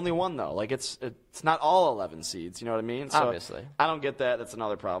one though. Like it's not all 11 seeds. You know what I mean? So obviously, I don't get that. That's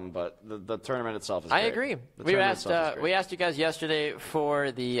another problem. But the tournament itself is. I agree. We asked you guys yesterday for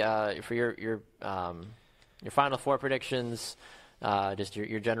your Final Four predictions. Just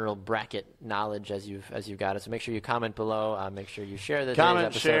your general bracket knowledge as you've got it. So make sure you comment below. Make sure you share the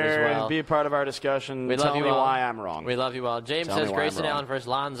episode share, as well. Be a part of our discussion. Tell me why I'm wrong. We love you all. James says Grayson Allen versus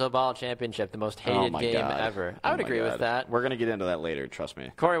Lonzo Ball championship, the most hated game ever. I would agree with that. We're going to get into that later. Trust me.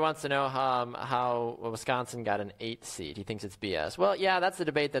 Corey wants to know how Wisconsin got an 8th seed. He thinks it's BS. Well, yeah, that's the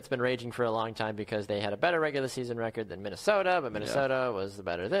debate that's been raging for a long time because they had a better regular season record than Minnesota, but Minnesota was the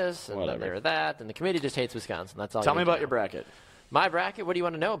better this and then they were that, and the committee just hates Wisconsin. That's all. Tell me about your bracket. My bracket? What do you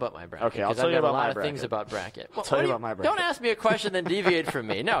want to know about my bracket? Okay, I'll tell you about my bracket. I've got a lot of things about bracket. I'll tell you about my bracket. Don't ask me a question then deviate from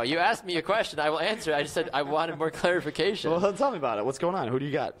me. No, you asked me a question. I will answer. I just said I wanted more clarification. Well, tell me about it. What's going on? Who do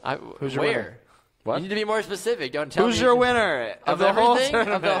you got? Who's your winner? What? You need to be more specific. Don't tell me. Who's your winner of the whole tournament?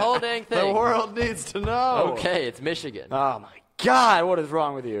 Of the whole dang thing. The world needs to know. Okay, it's Michigan. Oh, my God. What is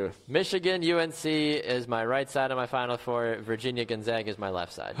wrong with you? Michigan, UNC is my right side of my Final Four. Virginia, Gonzaga is my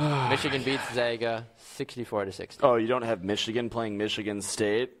left side. Michigan beats Zaga 64-60. Oh, you don't have Michigan playing Michigan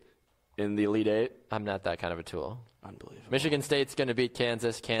State in the Elite Eight? I'm not that kind of a tool. Unbelievable. Michigan State's going to beat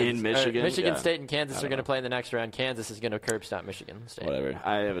Kansas. In Michigan? Michigan State and Kansas are going to play in the next round. Kansas is going to curb stomp Michigan State. Whatever.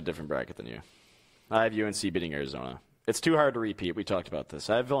 I have a different bracket than you. I have UNC beating Arizona. It's too hard to repeat. We talked about this.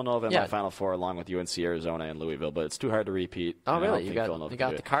 I have Villanova in my Final Four along with UNC, Arizona, and Louisville, but it's too hard to repeat. Oh, really? You got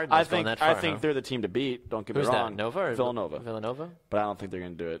the Cardinals going that far, I think they're the team to beat. Don't get me wrong. That, Nova or Villanova? Villanova? But I don't think they're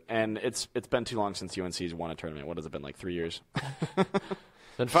going to do it. And it's been too long since UNC's won a tournament. What has it been, like 3 years? It's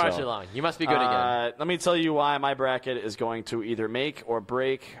been far too long. You must be good again. Let me tell you why my bracket is going to either make or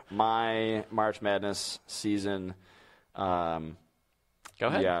break my March Madness season. Go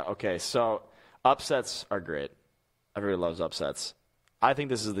ahead. Yeah, okay. So upsets are great. Everybody loves upsets. I think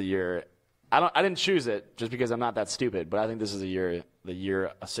this is the year. I didn't choose it just because I'm not that stupid, but I think this is the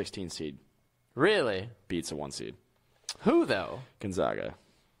year a 16 seed really beats a 1 seed. Who though? Gonzaga.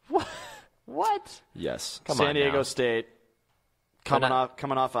 What? Yes. Come San on Diego now. State coming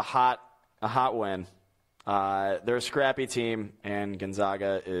off a hot win. They're a scrappy team, and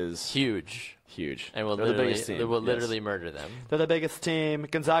Gonzaga is huge. And they're the biggest team. They will literally murder them. They're the biggest team.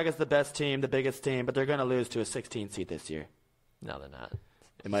 Gonzaga's the best team, the biggest team, but they're going to lose to a 16 seed this year. No, they're not.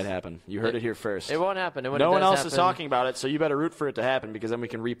 It might happen. You heard it here first. It won't happen. No one else is talking about it, so you better root for it to happen because then we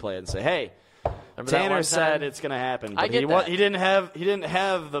can replay it and say, "Hey, Tanner said it's going to happen." But he didn't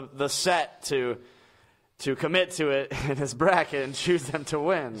have the set to commit to it in his bracket and choose them to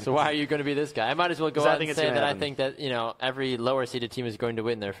win. So why are you going to be this guy? I might as well go out and say that I think that every lower seeded team is going to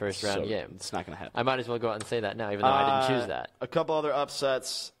win their first round game. It's not going to happen. I might as well go out and say that now, even though I didn't choose that. A couple other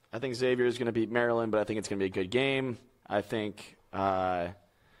upsets. I think Xavier is going to beat Maryland, but I think it's going to be a good game. I think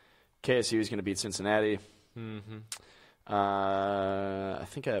KSU is going to beat Cincinnati. Mm-hmm. I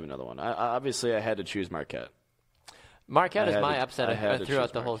think I have another one. Obviously, I had to choose Marquette. Marquette is my upset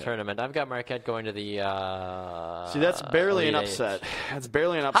throughout the whole tournament. I've got Marquette going to the See, that's barely an upset. That's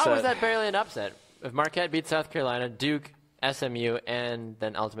barely an upset. How is that barely an upset? If Marquette beats South Carolina, Duke, SMU, and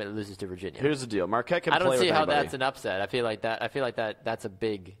then ultimately loses to Virginia. Here's the deal. Marquette can play with anybody. I don't see how that's an upset. I feel like that's a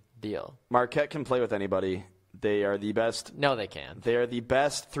big deal. Marquette can play with anybody. They are the best. No, they can't. They are the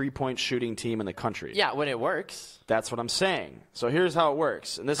best three-point shooting team in the country. Yeah, when it works. That's what I'm saying. So here's how it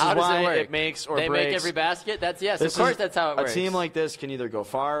works. And this how is does why it work? it makes or they breaks. They make every basket? Of course that's how it works. A team like this can either go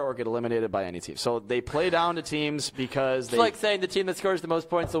far or get eliminated by any team. So they play down to teams because it's like saying the team that scores the most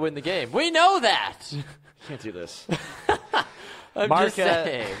points will win the game. We know that. You can't do this. I'm just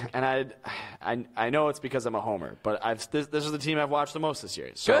saying. And I know it's because I'm a homer, but this is the team I've watched the most this year.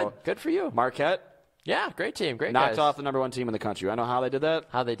 So Good for you. Marquette. Yeah, great team. Great knocked guys. off the number one team in the country. I know how they did that.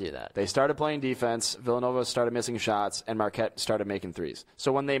 How they do that. They started playing defense. Villanova started missing shots, and Marquette started making threes.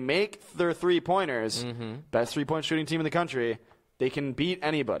 So when they make their three-pointers, best three-point shooting team in the country, they can beat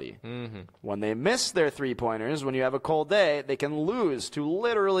anybody. When they miss their three-pointers, when you have a cold day, they can lose to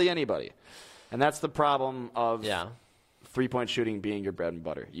literally anybody. And that's the problem of three-point shooting being your bread and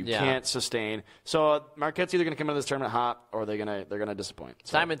butter. You can't sustain. So Marquette's either going to come into this tournament hot or they're going to disappoint.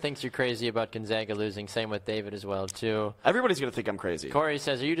 So. Simon thinks you're crazy about Gonzaga losing. Same with David as well, too. Everybody's going to think I'm crazy. Corey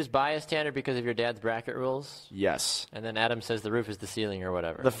says, are you just biased, Tanner, because of your dad's bracket rules? Yes. And then Adam says the roof is the ceiling or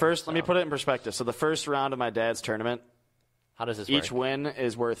whatever. Let me put it in perspective. So the first round of my dad's tournament, how does this work? Each work? win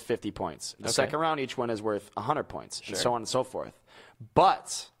is worth 50 points. The second round, each win is worth 100 points, and so on and so forth.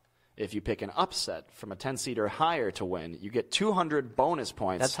 But if you pick an upset from a 10 seed or higher to win, you get 200 bonus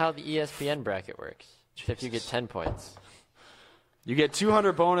points. That's how the ESPN bracket works. If you get 10 points. You get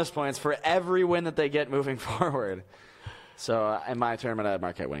 200 bonus points for every win that they get moving forward. So in my tournament, I have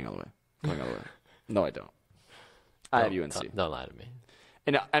Marquette winning all the way. Going all the way. No, I don't. I have UNC. Don't lie to me.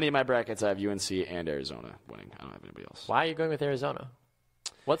 In any of my brackets, I have UNC and Arizona winning. I don't have anybody else. Why are you going with Arizona?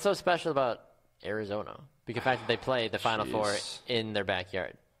 What's so special about Arizona? Because the fact that they play the Final Four in their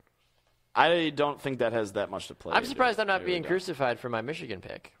backyard. I don't think that has that much to play. I'm surprised I'm not being crucified for my Michigan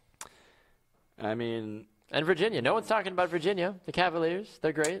pick. I mean... And Virginia. No one's talking about Virginia. The Cavaliers,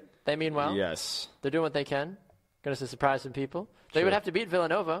 they're great. They mean well. Yes. They're doing what they can. Going to surprise some people. They would have to beat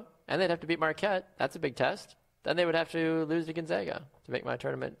Villanova, and they'd have to beat Marquette. That's a big test. Then they would have to lose to Gonzaga to make my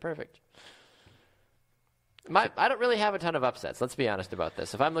tournament perfect. I don't really have a ton of upsets. Let's be honest about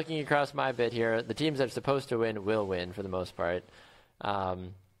this. If I'm looking across my bit here, the teams that are supposed to win will win for the most part.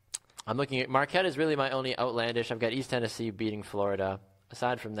 I'm looking at Marquette is really my only outlandish. I've got East Tennessee beating Florida.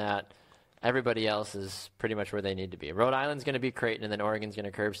 Aside from that, everybody else is pretty much where they need to be. Rhode Island's going to beat Creighton, and then Oregon's going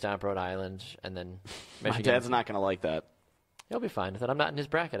to curb stomp Rhode Island, and then Michigan. My dad's not going to like that. He'll be fine with it. I'm not in his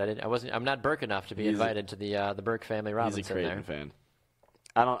bracket. I'm not Burke enough to be invited to the Burke family Robinson. He's a Creighton there. fan.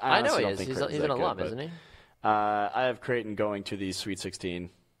 I know he is. He's an alum, isn't he? I have Creighton going to the Sweet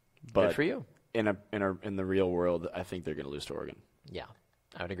 16. But good for you. In the real world, I think they're going to lose to Oregon. Yeah,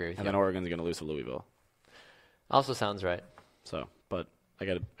 I would agree with you. And then Oregon's going to lose to Louisville. Also sounds right. So, but I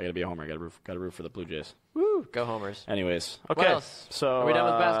gotta be a homer. I gotta root for the Blue Jays. Woo! Go Homers. Anyways, okay. What else? So are we done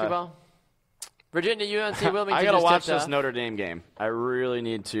with basketball? Virginia, UNC, Wilmington. I gotta watch this Notre Dame game. I really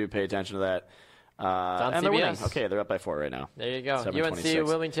need to pay attention to that. It's on and CBS. they're winning. Okay, they're up by 4 right now. There you go. UNC,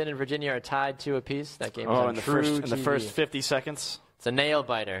 Wilmington, and Virginia are tied 2 apiece. That game is on in the first 50 seconds. It's a nail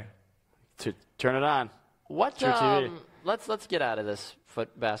biter. To turn it on. What? Let's get out of this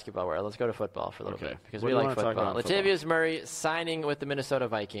basketball world. Let's go to football for a little bit because we like football. Latavius Murray signing with the Minnesota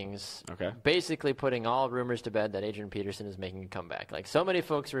Vikings. Okay. Basically putting all rumors to bed that Adrian Peterson is making a comeback. Like so many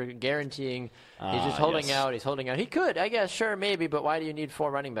folks were guaranteeing he's just holding out. He's holding out. He could, I guess, sure, maybe. But why do you need 4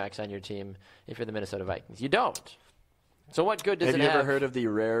 running backs on your team if you're the Minnesota Vikings? You don't. So what good does it have? Have you ever heard of the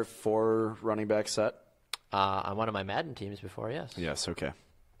rare 4 running back set? On one of my Madden teams before, yes. Yes. Okay.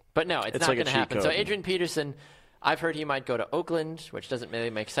 But no, it's not like going to happen. So Adrian Peterson. I've heard he might go to Oakland, which doesn't really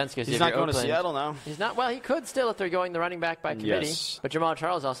make sense because he's not going to Seattle now. He's not. Well, he could still if they're going the running back by committee. Yes. But Jamal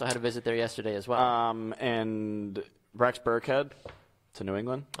Charles also had a visit there yesterday as well. And Rex Burkhead to New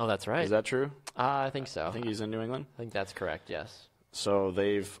England. Oh, that's right. Is that true? I think so. I think he's in New England. I think that's correct. Yes. So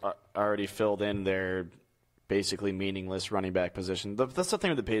they've already filled in their basically meaningless running back position. That's the thing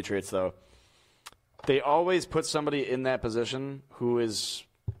with the Patriots, though. They always put somebody in that position who is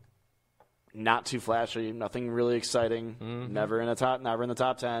not too flashy, nothing really exciting, never in the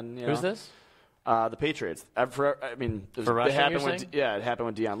top 10. Who's this? The Patriots. It happened with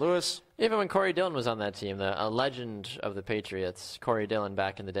Deion Lewis. Even when Corey Dillon was on that team, a legend of the Patriots, Corey Dillon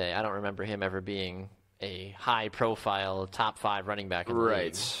back in the day, I don't remember him ever being a high-profile top 5 running back in the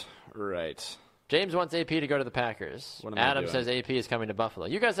league. Right. James wants AP to go to the Packers. Adam says AP is coming to Buffalo.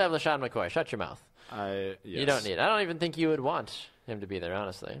 You guys have LaShawn McCoy. Shut your mouth. Yes. You don't need it. I don't even think you would want him to be there,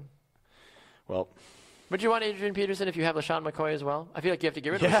 honestly. Well, would you want Adrian Peterson if you have LaShawn McCoy as well? I feel like you have to get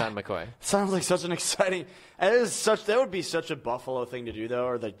rid of LaShawn McCoy. Sounds like such an exciting. That would be such a Buffalo thing to do, though,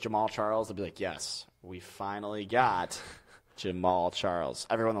 or like Jamal Charles would be like, yes, we finally got Jamal Charles.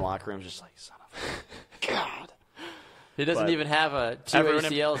 Everyone in the locker room is just like, son of a. God. He doesn't even have two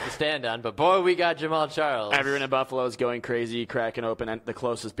ACLs to stand on, but boy, we got Jamal Charles. Everyone in Buffalo is going crazy, cracking open the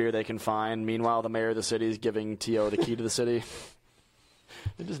closest beer they can find. Meanwhile, the mayor of the city is giving T.O. the key to the city.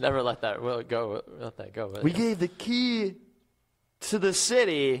 You just never let that go. We gave the key to the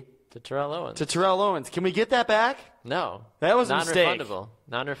city to Terrell Owens. Can we get that back? No. That was a mistake.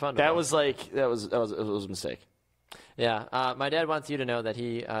 Non-refundable. That was a mistake. Yeah. My dad wants you to know that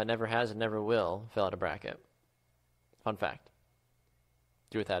he never has and never will fill out a bracket. Fun fact.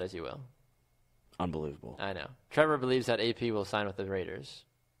 Do with that as you will. Unbelievable. I know. Trevor believes that AP will sign with the Raiders.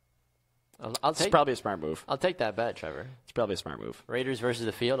 It's probably a smart move. I'll take that bet, Trevor. It's probably a smart move. Raiders versus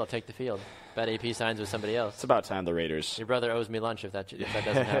the field. I'll take the field. Bet AP signs with somebody else. It's about time the Raiders. Your brother owes me lunch if that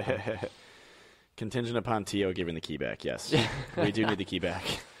doesn't happen. Contingent upon T.O. giving the key back, yes. We do need the key back.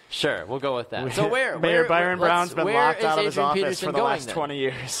 Sure, we'll go with that. So Mayor Byron Brown's been locked out of his office Peterson for the last 20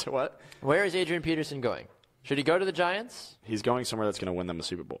 years. What? Where is Adrian Peterson going? Should he go to the Giants? He's going somewhere that's going to win them a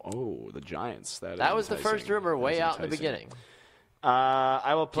Super Bowl. Oh, the Giants. That was the first rumor way out in the beginning.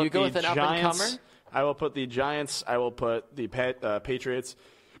 I will put Do you go with an Giants. up-and-comer? I will put the Giants. I will put the Patriots.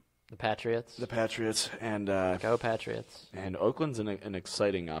 The Patriots. The Patriots. And go Patriots. And Oakland's an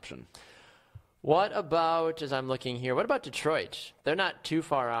exciting option. What about, as I'm looking here, what about Detroit? They're not too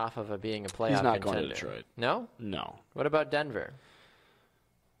far off of being a playoff He's not contender. going to Detroit. No? No. What about Denver?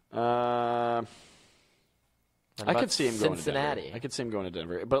 I could see him going to Cincinnati. Denver. I could see him going to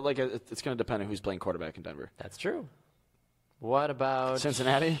Denver. But it's going to depend on who's playing quarterback in Denver. That's true. What about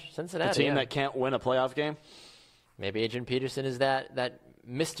Cincinnati? Cincinnati, a team that can't win a playoff game? Maybe Adrian Peterson is that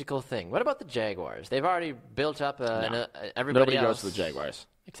mystical thing. What about the Jaguars? They've already built up everybody Nobody else. goes to the Jaguars.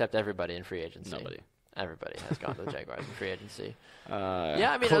 Except everybody in free agency. Nobody. Everybody has gone to the Jaguars in free agency.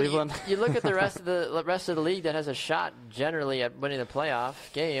 Yeah, I mean, Cleveland. You look at the rest of the league that has a shot generally at winning the playoff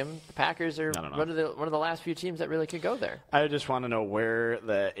game. The Packers are one of the last few teams that really could go there. I just want to know where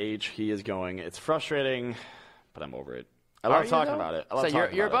the he is going. It's frustrating, but I'm over it. I love talking about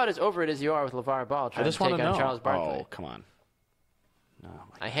it. You're about as over it as you are with LeVar Ball trying to take on Charles Barkley. Oh, come on. No,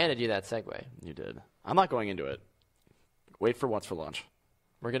 I handed you that segue. You did. I'm not going into it. Wait for what's for lunch.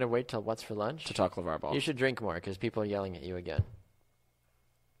 We're going to wait till what's for lunch? To talk LeVar Ball. You should drink more because people are yelling at you again.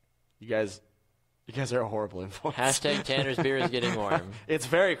 You guys are a horrible influence. Hashtag Tanner's beer is getting warm. It's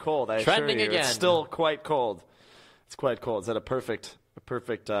very cold, I assure you. Trending again. It's still quite cold. It's quite cold. It's at a perfect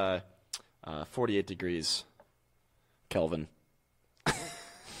 48 degrees Kelvin.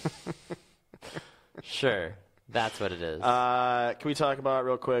 Sure. That's what it is. Can we talk about,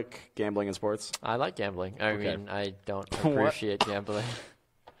 real quick, gambling in sports? I like gambling. I mean, I don't appreciate gambling.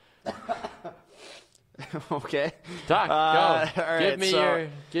 Okay. Doc, go. All right, lend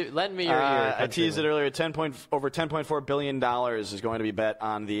me your ear. I teased it earlier. Over $10.4 billion is going to be bet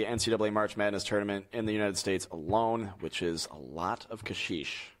on the NCAA March Madness tournament in the United States alone, which is a lot of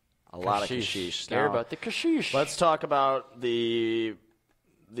cashish. A lot of cashish. Care about the cashish. Let's talk about the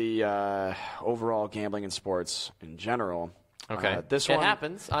overall gambling in sports in general. Okay. It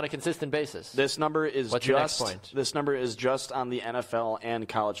happens on a consistent basis. This number is What's your next point? This number is just on the NFL and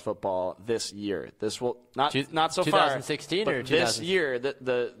college football this year. This will not so 2016 far. or this year,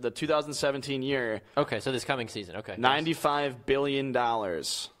 the 2017 year. Okay, so this coming season. Okay. $95 billion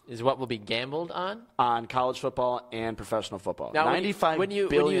is what will be gambled on college football and professional football. Now, $95 billion.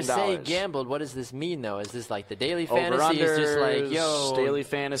 When you say gambled, what does this mean though? Is this like the daily fantasy? Is just like daily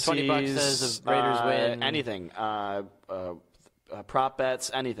fantasy? $20 says the Raiders win. Anything. Prop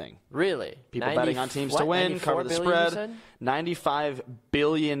bets, anything. Really? People betting on teams to win, cover the spread. $95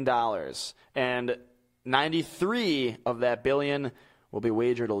 billion. And 93 of that billion will be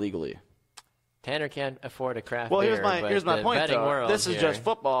wagered illegally. Tanner can't afford a craft beer. Well, here's my point, though. This is here. just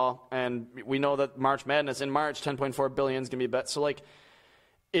football, and we know that March Madness in March, $10.4 billion is going to be bet. So, like,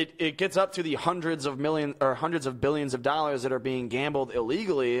 it gets up to the hundreds of billions of dollars that are being gambled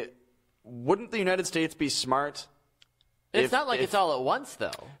illegally. Wouldn't the United States be smart? It's not like it's all at once,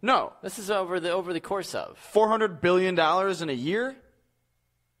 though. No. This is over the course of $400 billion in a year?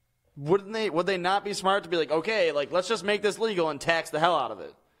 Would they not be smart to be like, okay, like let's just make this legal and tax the hell out of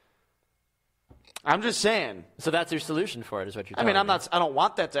it? I'm just saying. So that's your solution for it, is what you're telling me. I don't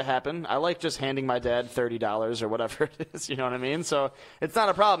want that to happen. I like just handing my dad $30 or whatever it is. You know what I mean? So it's not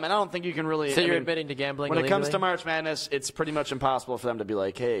a problem, and I don't think you can really. So you're admitting to gambling when illegally? It comes to March Madness, it's pretty much impossible for them to be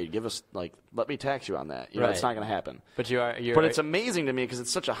like, "Hey, give us let me tax you on that." You know, it's not going to happen. But But it's amazing to me because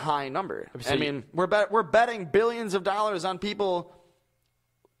it's such a high number. So we're betting billions of dollars on people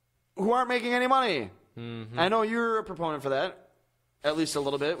who aren't making any money. Mm-hmm. I know you're a proponent for that. at least a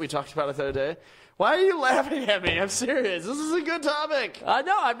little bit. We talked about it the other day. Why are you laughing at me? I'm serious. This is a good topic.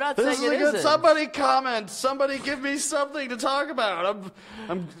 No, I'm not saying it isn't. This is a good. Somebody comment. Somebody give me something to talk about.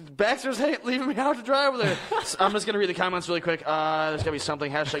 Baxter's leaving me out to dry over there. I'm just gonna read the comments really quick. There's gotta be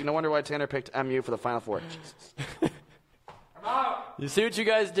something. Hashtag no wonder why Tanner picked MU for the Final Four. Jesus. I'm out. You see what you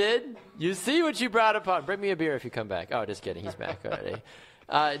guys did? You see what you brought upon. Bring me a beer if you come back. Oh, just kidding. He's back already.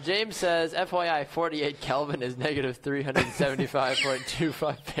 James says, FYI, 48 Kelvin is negative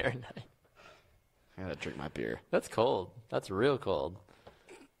 375.25 Fahrenheit. I gotta drink my beer. That's cold. That's real cold.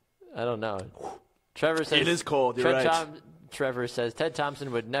 I don't know. Trevor says it is cold. You're right. Trevor says Ted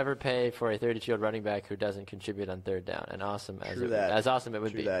Thompson would never pay for a 32-year-old running back who doesn't contribute on third down. And awesome as awesome it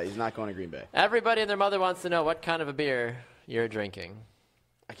would be. That. He's not going to Green Bay. Everybody and their mother wants to know what kind of a beer you're drinking.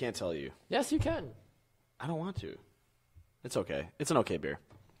 I can't tell you. Yes, you can. I don't want to. It's okay. It's an okay beer.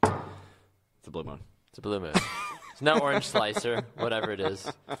 It's a Blue Moon. It's a Blue Moon. It's no Orange Slicer, whatever it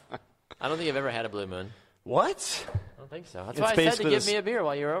is. I don't think I've ever had a Blue Moon. What? I don't think so. That's why I said to give me a beer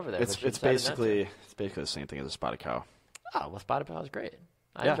while you were over there. It's basically the same thing as a Spotted Cow. Oh, well, Spotted Cow is great.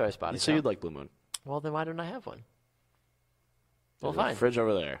 I enjoy Spotted Cow. So you'd like Blue Moon. Well, then why don't I have one? Well, fine. Fridge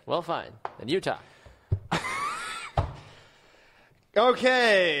over there. Well, fine. In Utah.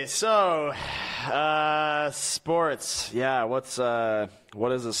 Okay, so sports. Yeah, what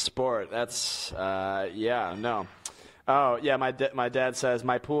is a sport? That's no. Oh, yeah, my dad says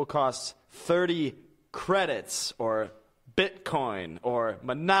my pool costs 30 credits or Bitcoin or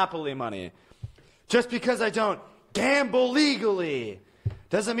Monopoly money. Just because I don't gamble legally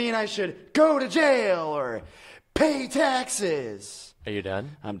doesn't mean I should go to jail or pay taxes. Are you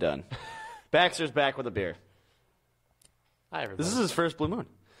done? I'm done. Baxter's back with a beer. Hi, everybody. This is his first Blue Moon.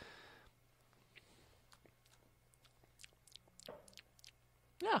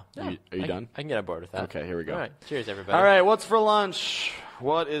 Yeah. Are you done? I can get on board with that. Okay, here we go. All right. Cheers, everybody. All right, what's for lunch?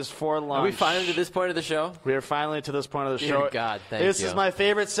 What is for lunch? Are we finally to this point of the show? We are finally to this point of the show. Dear God, thank you. This is my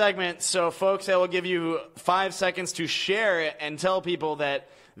favorite segment. So, folks, I will give you 5 seconds to share it and tell people that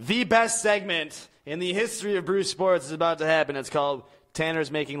the best segment in the history of Bruce Sports is about to happen. It's called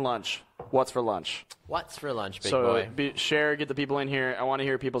Tanner's Making Lunch. What's for lunch? What's for lunch, big boy? So, share, get the people in here. I want to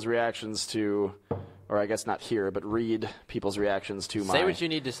hear people's reactions to, or I guess not hear, but read people's reactions to my... Say what you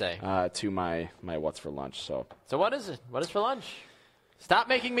need to say. To my What's for Lunch. So what is it? What is for lunch? Stop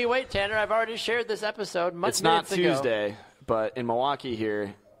making me wait, Tanner. I've already shared this episode months ago. It's not Tuesday, Tuesday, but in Milwaukee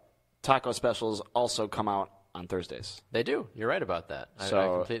here, taco specials also come out on Thursdays. They do. You're right about that. So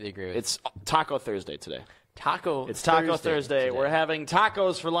I completely agree with you. It's Taco Thursday today. It's Taco Thursday. Today. We're having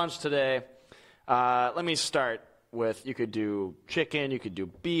tacos for lunch today. Let me start with, you could do chicken, you could do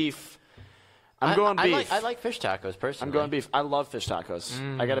beef. I'm going beef. I like fish tacos, personally. I'm going beef. I love fish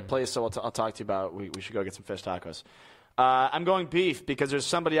tacos. I got a place, so I'll talk to you about. We should go get some fish tacos. I'm going beef because there's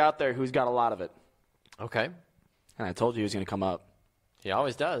somebody out there who's got a lot of it. Okay. And I told you he was going to come up. He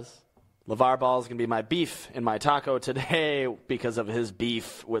always does. LeVar Ball is going to be my beef in my taco today because of his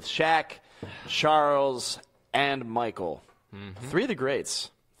beef with Shaq, Charles, and Michael. Mm-hmm. Three of the greats.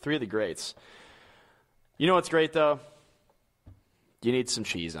 You know what's great, though? You need some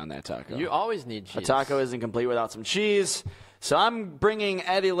cheese on that taco. You always need cheese. A taco isn't complete without some cheese. So I'm bringing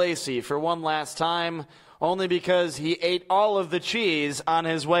Eddie Lacy for one last time, only because he ate all of the cheese on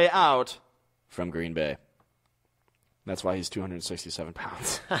his way out from Green Bay. That's why he's 267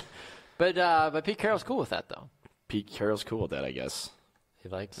 pounds. But Pete Carroll's cool with that, though. Pete Carroll's cool with that, I guess.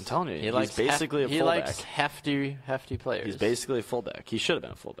 I'm telling you, he's basically a fullback. He likes hefty players. He's basically a fullback. He should have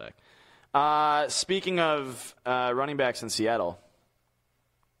been a fullback. Speaking of running backs in Seattle,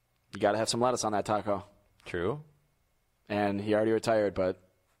 you got to have some lettuce on that taco. True. And he already retired, but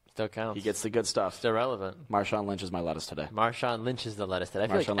still counts. He gets the good stuff. Still relevant. Marshawn Lynch is my lettuce today. Marshawn Lynch is the lettuce today.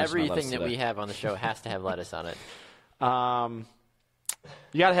 I feel like everything that we have on the show has to have lettuce on it.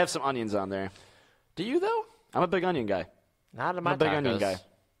 You got to have some onions on there. Do you, though? I'm a big onion guy. Not in my I'm a big tacos. onion guy.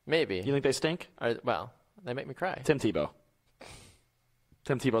 Maybe. You think they stink? Well, they make me cry. Tim Tebow.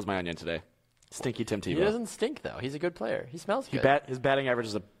 Tim Tebow's my onion today. Stinky Tim Tebow. He doesn't stink, though. He's a good player. He smells good. His batting average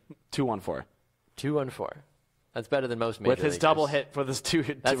is a 2.14. 2.14. That's better than most major leaguers. With his double hit for this two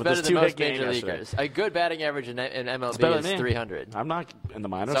hit. That's better than most major leaguers. A good batting average in MLB is 300. I'm not in the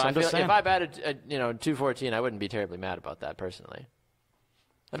minors. So I'm just saying. If I batted 214, I wouldn't be terribly mad about that personally.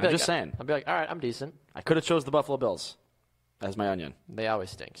 I'm just saying. I'd be like, all right, I'm decent. I could have chose the Buffalo Bills as my onion. They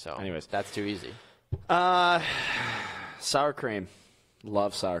always stink. So, anyways, that's too easy. Sour cream.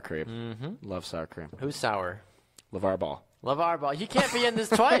 Love sour cream. Mm-hmm. Love sour cream. Who's sour? LeVar Ball. LeVar Ball. He can't be in this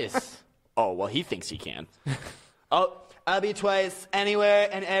twice. Oh, well, he thinks he can. I'll be twice anywhere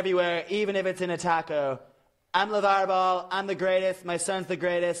and everywhere, even if it's in a taco. I'm LeVar Ball. I'm the greatest. My son's the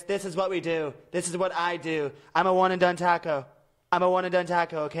greatest. This is what we do. This is what I do. I'm a one-and-done taco.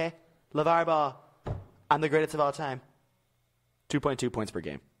 Okay? LeVar Ball. I'm the greatest of all time. 2.2 points per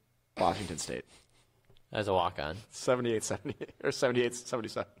game. Washington State. As a walk-on. 78-78 or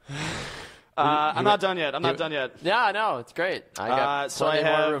 78-77. I'm not done yet. Yeah, no, it's great. I got plenty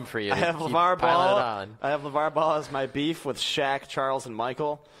more room for you. I have LeVar Ball. I have LeVar Ball as my beef with Shaq, Charles, and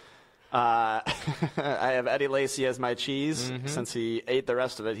Michael. I have Eddie Lacy as my cheese. Since he ate the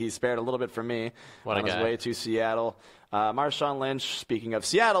rest of it, he spared a little bit for me on his way to Seattle. Marshawn Lynch, speaking of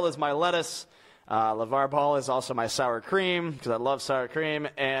Seattle, is my lettuce. LeVar Ball is also my sour cream because I love sour cream.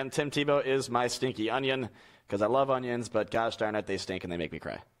 And Tim Tebow is my stinky onion because I love onions, but gosh darn it, they stink and they make me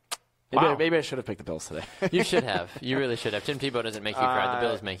cry. Maybe I should have picked the Bills today. You should have. You really should have. Tim Tebow doesn't make you cry. The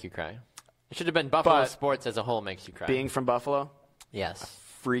Bills make you cry. It should have been Buffalo sports as a whole makes you cry. Being from Buffalo? Yes.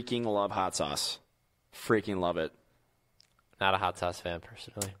 Freaking love hot sauce. Freaking love it. Not a hot sauce fan,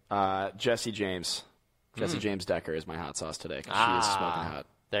 personally. Jesse James. Jesse James Decker is my hot sauce today because she is smoking hot.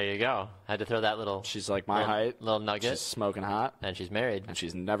 There you go. I had to throw that little... She's like my height. Little nugget. She's smoking hot. And she's married. And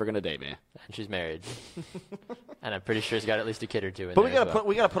she's never going to date me. And she's married. And I'm pretty sure she's got at least a kid or two in but there. But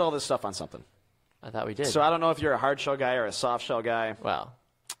we got to put all this stuff on something. I thought we did. So I don't know if you're a hard shell guy or a soft shell guy. Well.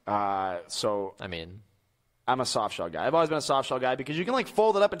 I mean... I'm a soft shell guy. I've always been a soft shell guy because you can like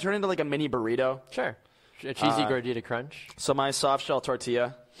fold it up and turn it into like a mini burrito. Sure. A cheesy gordita crunch. So my soft shell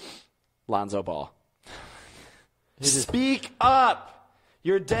tortilla, Lonzo Ball. Speak up!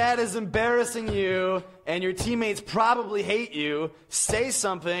 Your dad is embarrassing you, and your teammates probably hate you. Say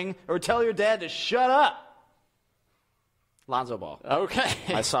something, or tell your dad to shut up. Lonzo Ball. Okay.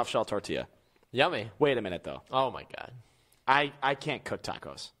 My soft shell tortilla. Yummy. Wait a minute, though. Oh, my God. I can't cook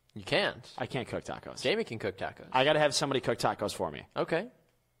tacos. You can't? I can't cook tacos. Jamie can cook tacos. I got to have somebody cook tacos for me. Okay.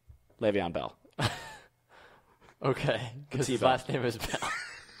 Le'Veon Bell. Okay. Because his last name is Bell.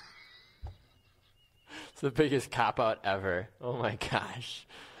 It's the biggest cop-out ever. Oh, my gosh.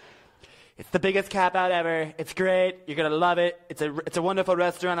 It's the biggest cop-out ever. It's great. You're going to love it. It's a wonderful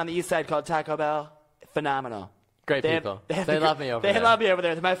restaurant on the east side called Taco Bell. Phenomenal. Great people. They love me over there. They love me over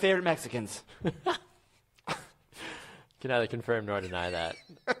there. They're my favorite Mexicans. Can neither confirm nor deny that.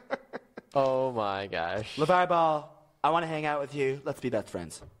 Oh, my gosh. LeVar Ball, I want to hang out with you. Let's be best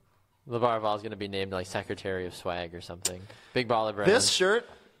friends. LeVar Ball is going to be named like Secretary of Swag or something. Big Baller Brand. This shirt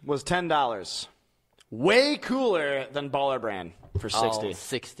was $10. Way cooler than Baller Brand for $60.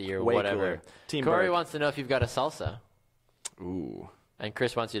 60 or way whatever. Team Corey Burke. wants to know if you've got a salsa. Ooh. And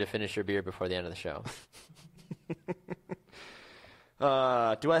Chris wants you to finish your beer before the end of the show.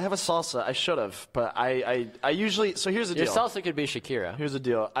 Do I have a salsa? I should have, but I usually... So here's the deal. Your salsa could be Shakira. Here's the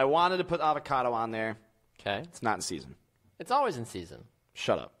deal. I wanted to put avocado on there. Okay. It's not in season. It's always in season.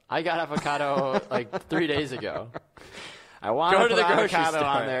 Shut up. I got avocado like 3 days ago. I want to put the grocery avocado store.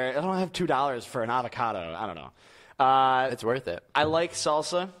 on there. I don't have $2 for an avocado. I don't know. It's worth it. I like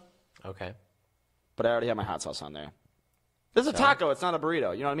salsa, Okay. but I already have my hot sauce on there. This is a taco. It's not a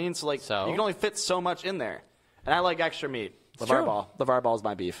burrito. You know what I mean? So, like, you can only fit so much in there. And I like extra meat. LeVar Ball. LeVar Ball is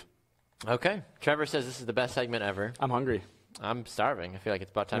my beef. Okay. Trevor says this is the best segment ever. I'm hungry. I'm starving. I feel like it's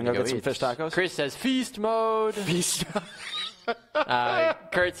about time to to go get some eat. fish tacos? Chris says feast mode. Feast.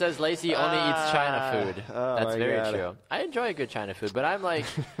 Kurt says Lacey only eats China food. That's very God. true. I enjoy good China food, but I'm like,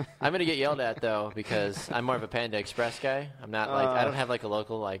 I'm gonna get yelled at though because I'm more of a Panda Express guy. I'm not like I don't have like a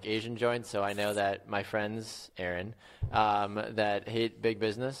local like Asian joint, so I know that my friends, Aaron, that hate big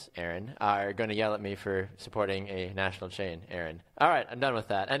business, Aaron, are going to yell at me for supporting a national chain, Aaron. All right, I'm done with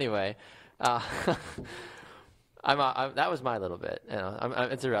that. Anyway. That was my little bit. You know,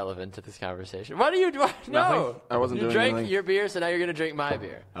 it's irrelevant to this conversation. What are you doing? No, I wasn't doing anything. You anything. drank your beer, so now you're going to drink my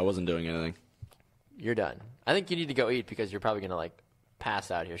beer. I wasn't doing anything. You're done. I think you need to go eat because you're probably going to like pass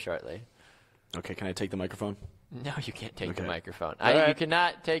out here shortly. Okay, can I take the microphone? No, you can't take the Okay. microphone. right. You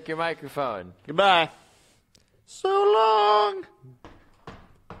cannot take your microphone. Goodbye. So long.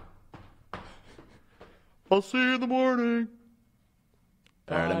 I'll see you in the morning.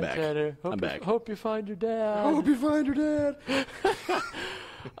 All right, I'm back. Tanner. I'm back. Hope you find your dad. Hope you find your dad.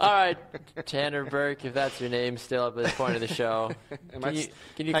 All right, Tanner Burke, if that's your name still up at this point of the show.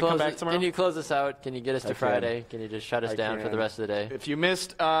 Can you come back tomorrow? Can you close us out? Can you get us to can. Friday? Can you just shut us down for the rest of the day? If you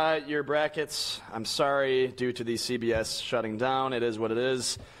missed your brackets, I'm sorry due to the CBS shutting down. It is what it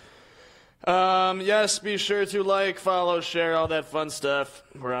is. Yes, be sure to like, follow, share, all that fun stuff.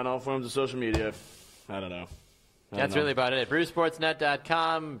 We're on all forms of social media. I don't know. That's really about it.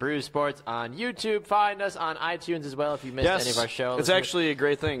 BrewSportsNet.com, Brew Sports on YouTube. Find us on iTunes as well if you missed any of our shows. It's actually a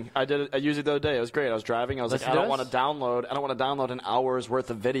great thing. I used it the other day. It was great. I was driving. I was like, I don't want to download an hour's worth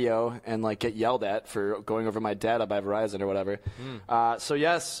of video and like get yelled at for going over my data by Verizon or whatever. So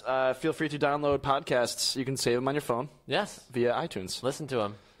yes, feel free to download podcasts. You can save them on your phone. Yes, via iTunes. Listen to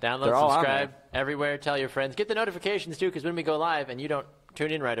them. Download, subscribe everywhere. Tell your friends. Get the notifications too, because when we go live and you don't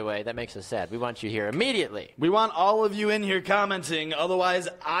tune in right away, that makes us sad. We want you here immediately. We want all of you in here commenting. Otherwise,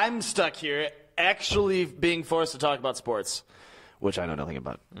 I'm stuck here actually being forced to talk about sports, which I know nothing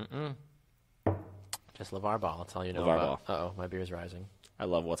about. Just LeVar Ball. That's all you know LeVar about. Ball. Uh-oh, my beer's rising. I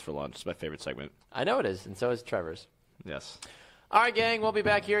love What's for Lunch. It's my favorite segment. I know it is, and so is Trevor's. Yes. All right, gang, we'll be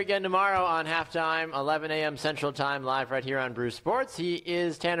back here again tomorrow on Halftime, 11 a.m. Central Time, live right here on Brew Sports. He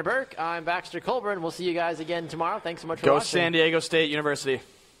is Tanner Burke. I'm Baxter Colburn. We'll see you guys again tomorrow. Thanks so much for watching. Go San Diego State University.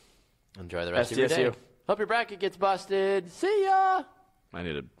 Enjoy the rest of your day. Hope your bracket gets busted. See ya! I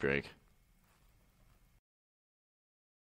need a drink.